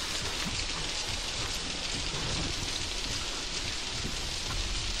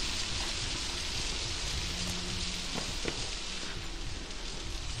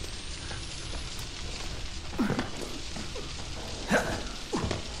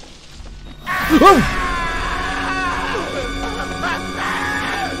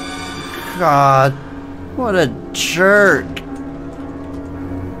 God, what a jerk.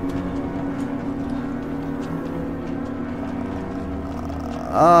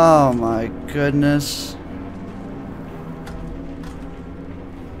 Oh my goodness.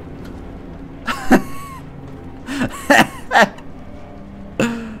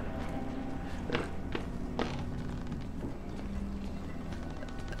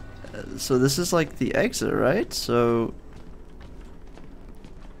 So this is like the exit, right? So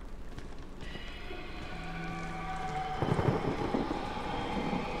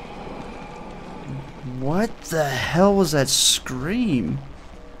what the hell was that scream?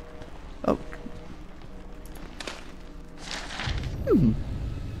 Oh.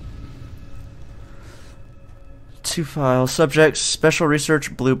 Two files. Subject, Special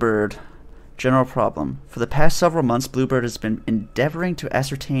Research Bluebird. General problem. For the past several months, Bluebird has been endeavoring to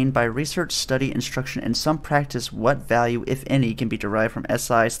ascertain by research, study, instruction, and some practice what value, if any, can be derived from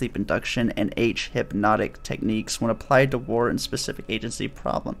SI, sleep induction, and H, hypnotic techniques when applied to war and specific agency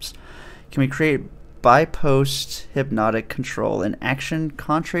problems. Can we create by-post hypnotic control and action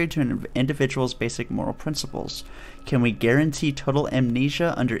contrary to an individual's basic moral principles? Can we guarantee total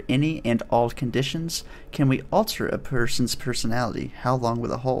amnesia under any and all conditions? Can we alter a person's personality? How long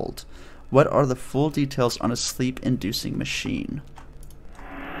will it hold? What are the full details on a sleep-inducing machine?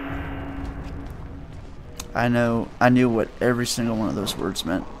 I knew what every single one of those words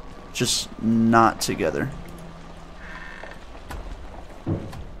meant, just not together.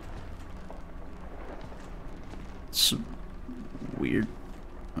 It's weird.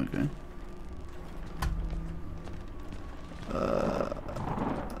 Okay.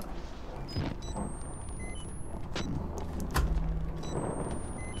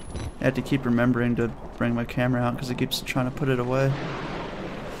 I have to keep remembering to bring my camera out because it keeps trying to put it away.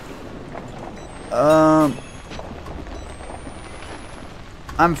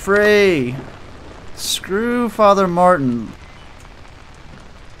 I'm free! Screw Father Martin.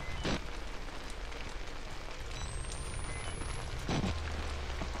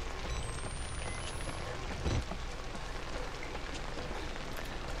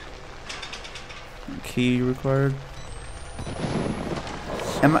 Key required.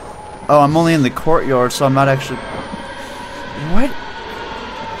 Am I? Oh, I'm only in the courtyard, so I'm not actually. What?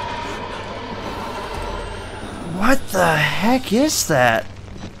 What the heck is that?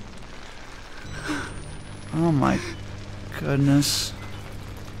 Oh my goodness.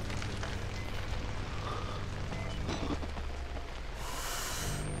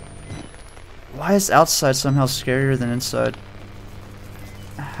 Why is outside somehow scarier than inside?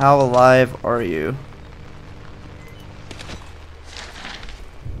 How alive are you?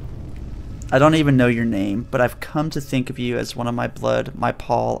 I don't even know your name, but I've come to think of you as one of my blood, my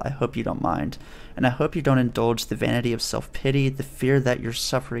Paul. I hope you don't mind. And I hope you don't indulge the vanity of self-pity, the fear that your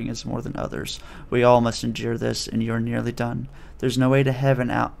suffering is more than others. We all must endure this, and you're nearly done. There's no way to heaven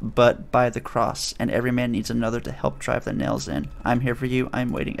out but by the cross, and every man needs another to help drive the nails in. I'm here for you.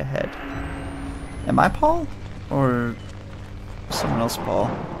 I'm waiting ahead. Am I Paul? Or someone else Paul?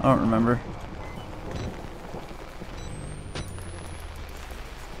 I don't remember.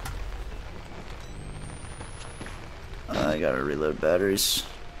 gotta reload batteries.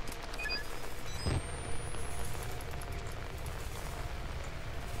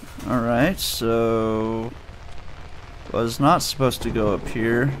 Alright, so was not supposed to go up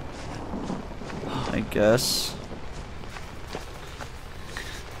here, I guess.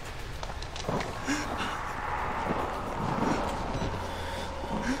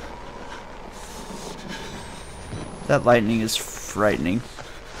 That lightning is frightening.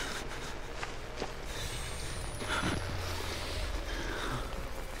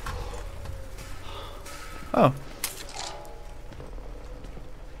 Oh.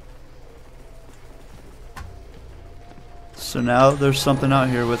 So now there's something out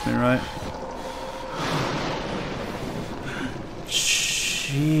here with me, right?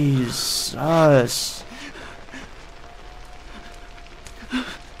 Jesus.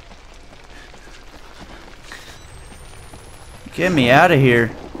 Get me out of here.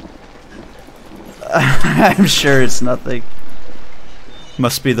 I'm sure it's nothing.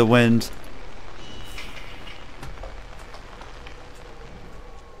 Must be the wind.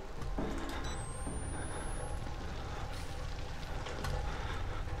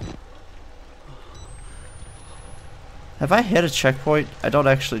 Have I hit a checkpoint? I don't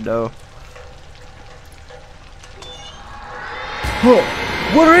actually know. Oh,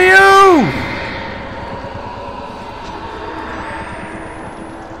 what are you?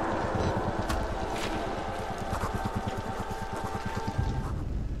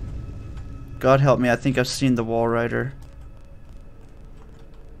 God help me, I think I've seen the wall rider.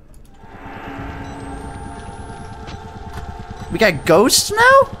 We got ghosts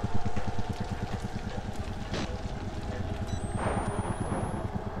now?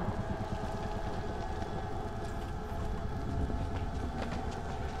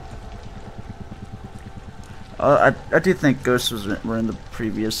 I do think ghosts were in the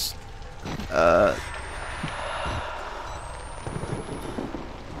previous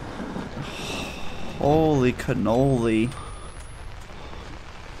holy cannoli.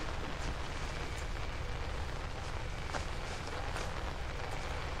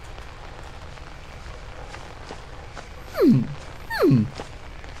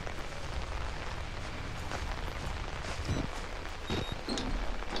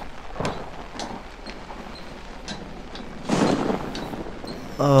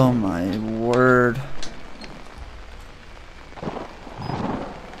 Oh my word.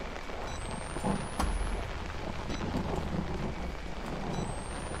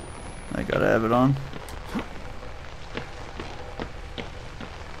 I gotta have it on.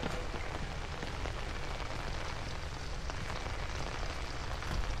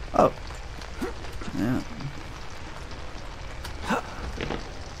 Oh. Yeah.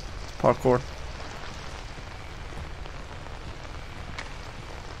 Parkour.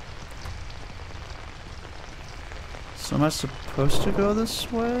 So am I supposed to go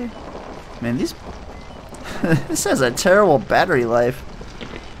this way? Man, these... this has a terrible battery life.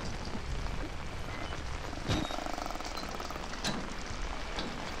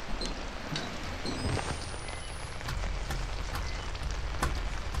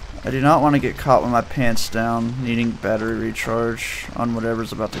 I do not want to get caught with my pants down, needing battery recharge on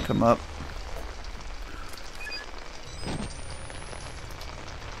whatever's about to come up.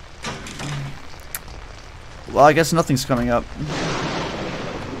 Well, I guess nothing's coming up.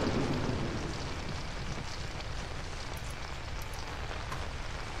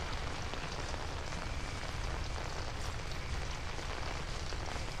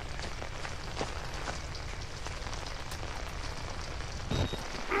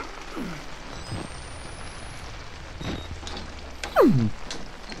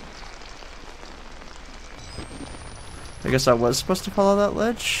 I guess I was supposed to follow that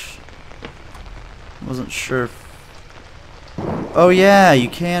ledge. Wasn't sure. Oh yeah, you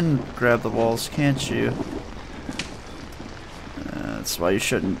can grab the walls, can't you? That's why you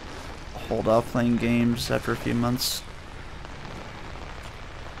shouldn't hold off playing games after a few months.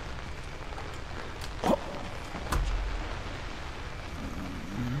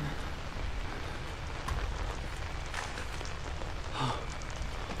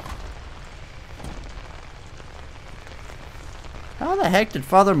 How the heck did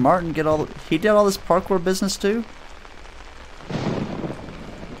Father Martin get all... He did all this parkour business too?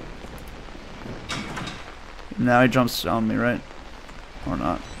 Now he jumps on me, right? Or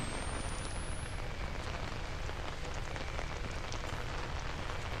not?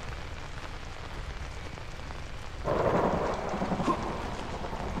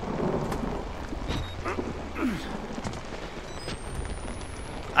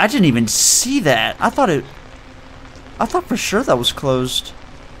 I didn't even see that. I thought for sure that was closed.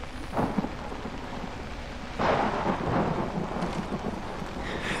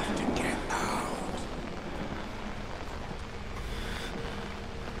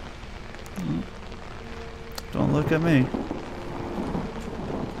 Don't look at me.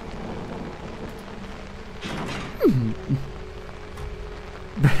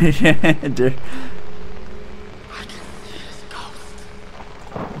 Dude.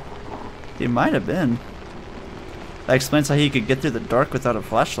 He might have been. That explains how he could get through the dark without a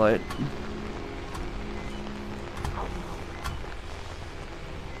flashlight.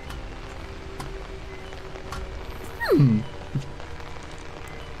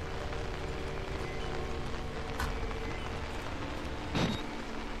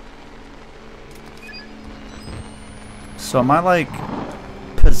 So am I like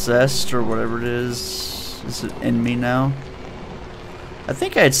possessed or whatever it is? Is it in me now? I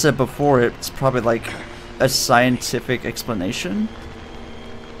think I had said before it's probably like a scientific explanation.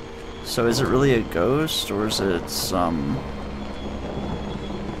 So is it really a ghost or is it some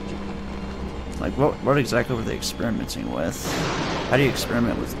like what exactly were they experimenting with? How do you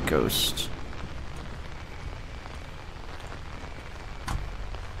experiment with ghost?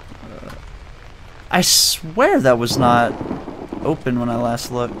 I swear that was not open when I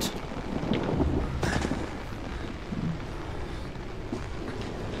last looked.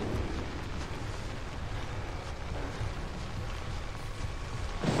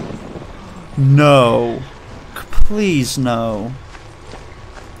 No. Please, no.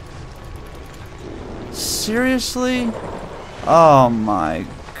 Seriously? Oh my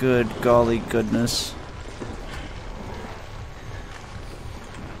good golly goodness.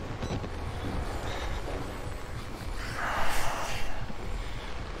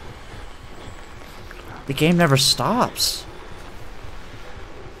 The game never stops.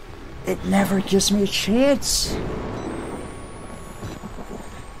 It never gives me a chance.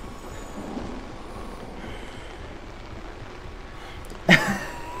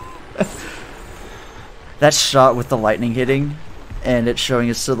 That shot with the lightning hitting and it showing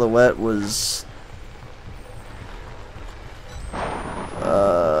his silhouette was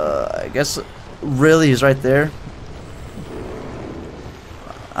I guess really he's right there.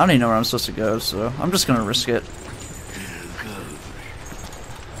 I don't even know where I'm supposed to go, so I'm just gonna risk it.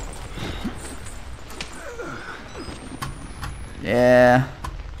 Yeah.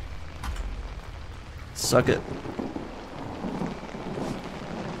 Suck it.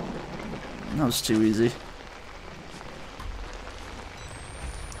 That was too easy.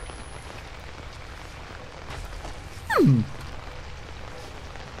 I'm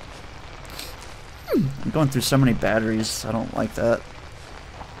going through so many batteries. I don't like that.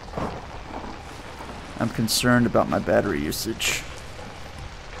 I'm concerned about my battery usage.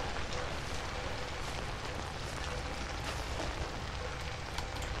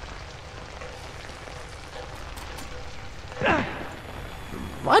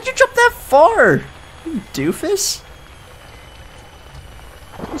 Why'd you jump that far? You doofus?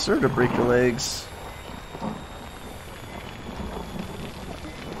 You deserve to break your legs.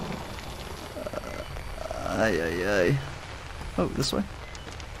 Ay, ay, ay. Oh, this way.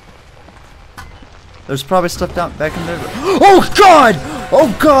 There's probably stuff down back in there. Oh God!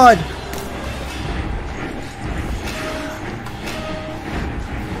 Oh God!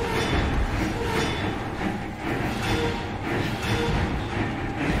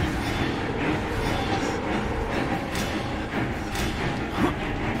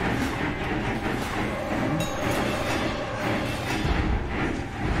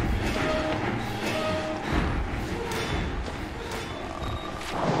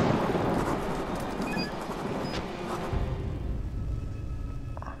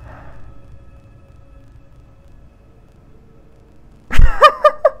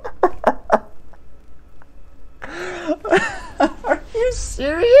 Are you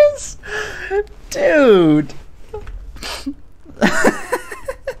serious? Dude.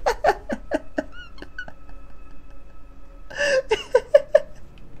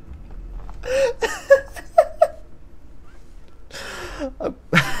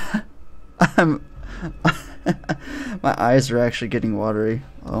 I'm my eyes are actually getting watery.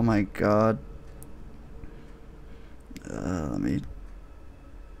 Oh my God. Let me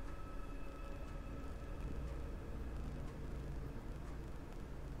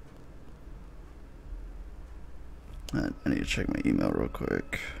I need to check my email real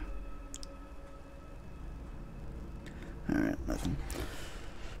quick. Alright, nothing.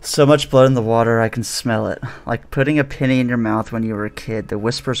 So much blood in the water, I can smell it. Like putting a penny in your mouth when you were a kid. The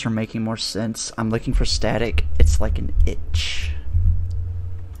whispers are making more sense. I'm looking for static. It's like an itch.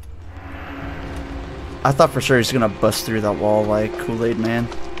 I thought for sure he's gonna bust through that wall like Kool-Aid Man.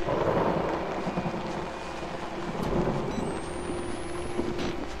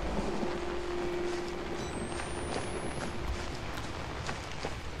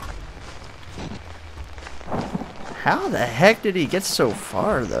 How the heck did he get so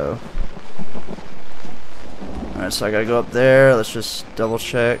far, though? Alright, so I gotta go up there. Let's just double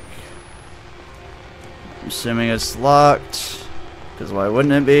check. I'm assuming it's locked. Because why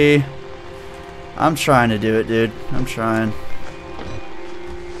wouldn't it be? I'm trying to do it, dude. I'm trying.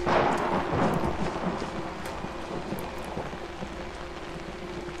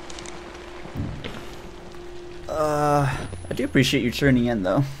 I do appreciate you tuning in,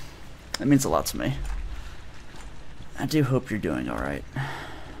 though. That means a lot to me. I do hope you're doing alright.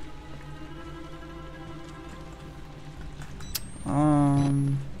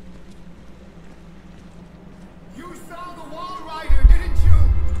 You saw the wall rider, didn't you?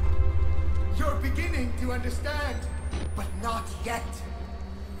 You're beginning to understand, but not yet.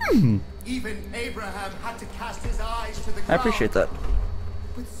 Even Abraham had to cast his eyes to the ground. I appreciate that.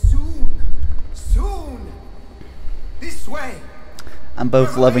 But soon, this way. I'm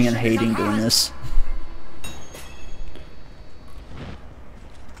both loving and hating doing this.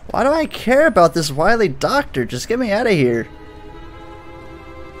 Why do I care about this wily doctor? Just get me out of here.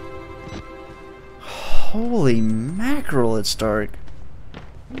 Holy mackerel, it's dark.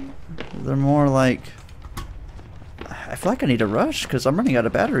 They're more like... I feel like I need to rush because I'm running out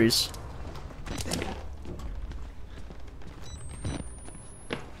of batteries.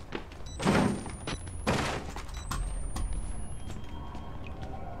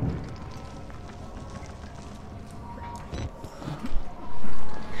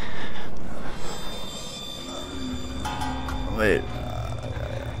 Wait,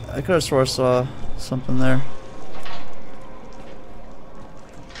 I could have swore I saw something there.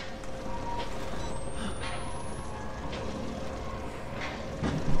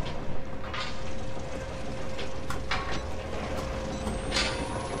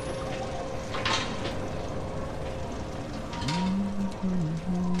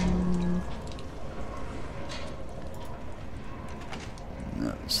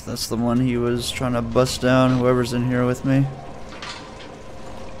 So that's the one he was trying to bust down, whoever's in here with me.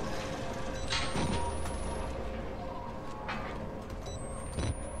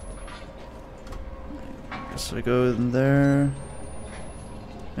 So I go in there.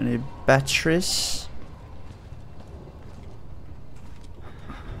 Any batteries?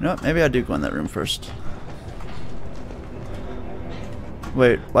 No, maybe I do go in that room first.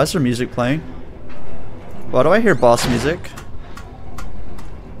 Wait, why is there music playing? Why do I hear boss music?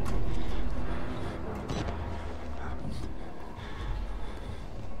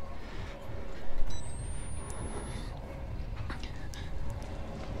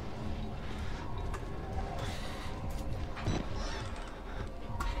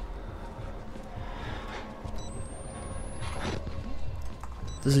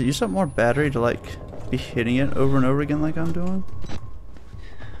 Does it use up more battery to like be hitting it over and over again like I'm doing?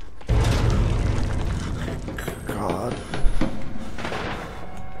 God.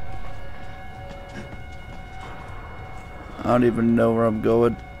 I don't even know where I'm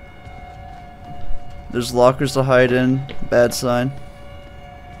going. There's lockers to hide in. Bad sign.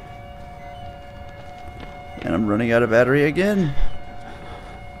 And I'm running out of battery again.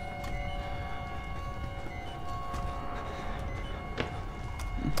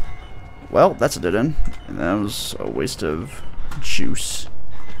 Well, that's a dead end. And that was a waste of juice.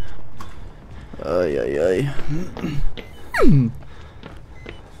 Ay, ay, ay.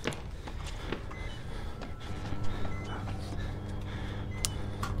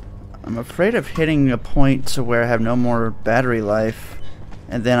 I'm afraid of hitting a point to where I have no more battery life.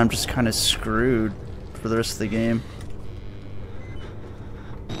 And then I'm just kind of screwed for the rest of the game.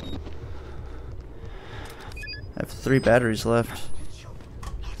 I have 3 batteries left.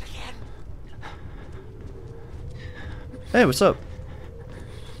 Hey, what's up?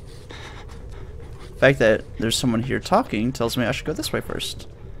 The fact that there's someone here talking tells me I should go this way first.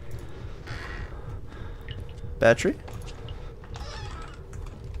 Battery?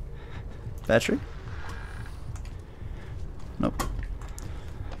 Battery? Nope.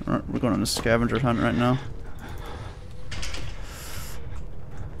 Alright, we're going on a scavenger hunt right now.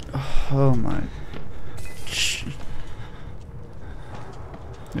 Oh my...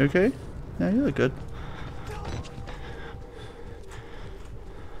 You okay? Yeah, you look good.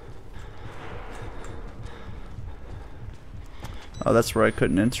 Oh, that's where I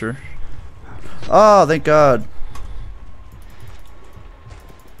couldn't enter. Oh, thank God.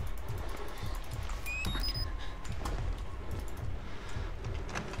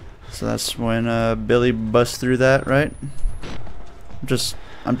 So that's when Billy busts through that, right?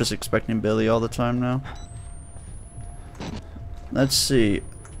 I'm just expecting Billy all the time now. Let's see.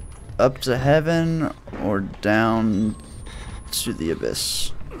 Up to heaven or down to the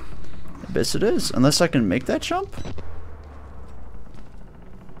abyss? Abyss it is, unless I can make that jump.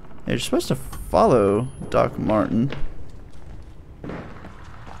 You're supposed to follow Doc Martin.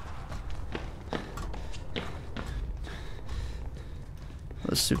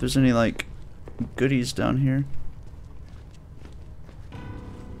 Let's see if there's any, like, goodies down here.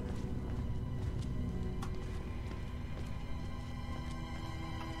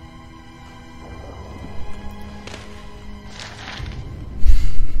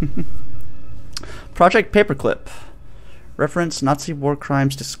 Project Paperclip. Reference Nazi War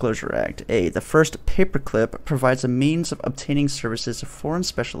Crimes Disclosure Act. A. The first paperclip provides a means of obtaining services of foreign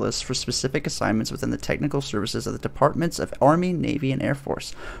specialists for specific assignments within the technical services of the Departments of Army, Navy, and Air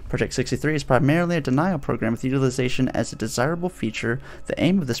Force. Project 63 is primarily a denial program with utilization as a desirable feature. The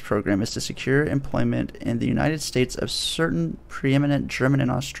aim of this program is to secure employment in the United States of certain preeminent German and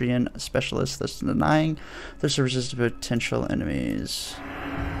Austrian specialists, thus denying their services to potential enemies.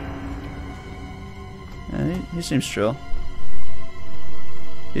 Yeah, he seems chill.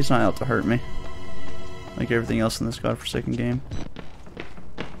 He's not out to hurt me, like everything else in this godforsaken game.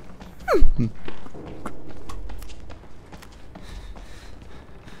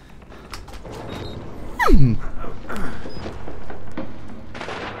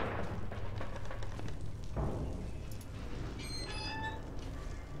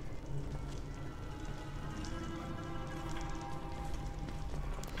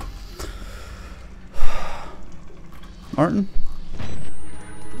 Martin?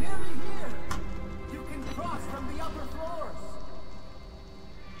 Nearly here. You can cross from the upper floors.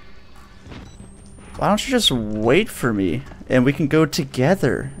 Why don't you just wait for me and we can go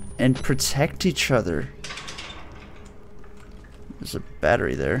together and protect each other? There's a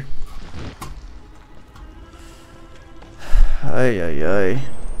battery there. Ay ay ay.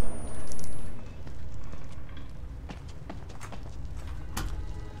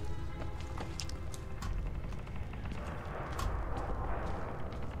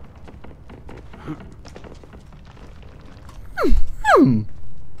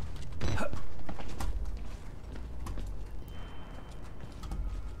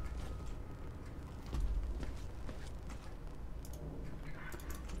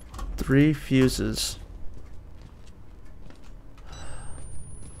 Three fuses.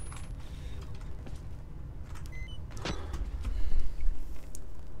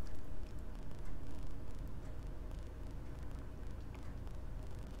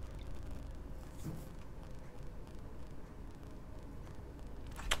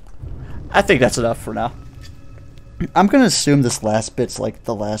 I think that's enough for now. I'm gonna assume this last bit's like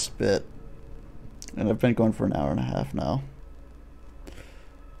the last bit. And I've been going for an hour and a half now.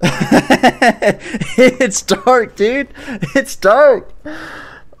 It's dark, dude. It's dark.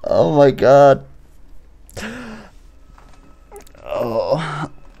 Oh my god. Oh.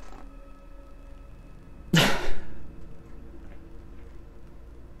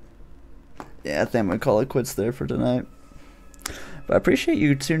 Yeah, I think I'm gonna call it quits there for tonight. But I appreciate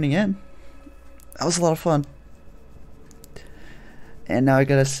you tuning in. That was a lot of fun. And now I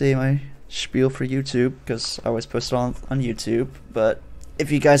gotta say my spiel for YouTube, because I always post it on YouTube. But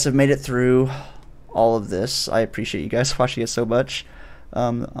if you guys have made it through all of this, I appreciate you guys watching it so much.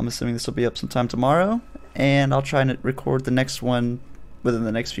 I'm assuming this will be up sometime tomorrow, and I'll try and record the next one within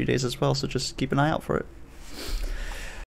the next few days as well, so just keep an eye out for it.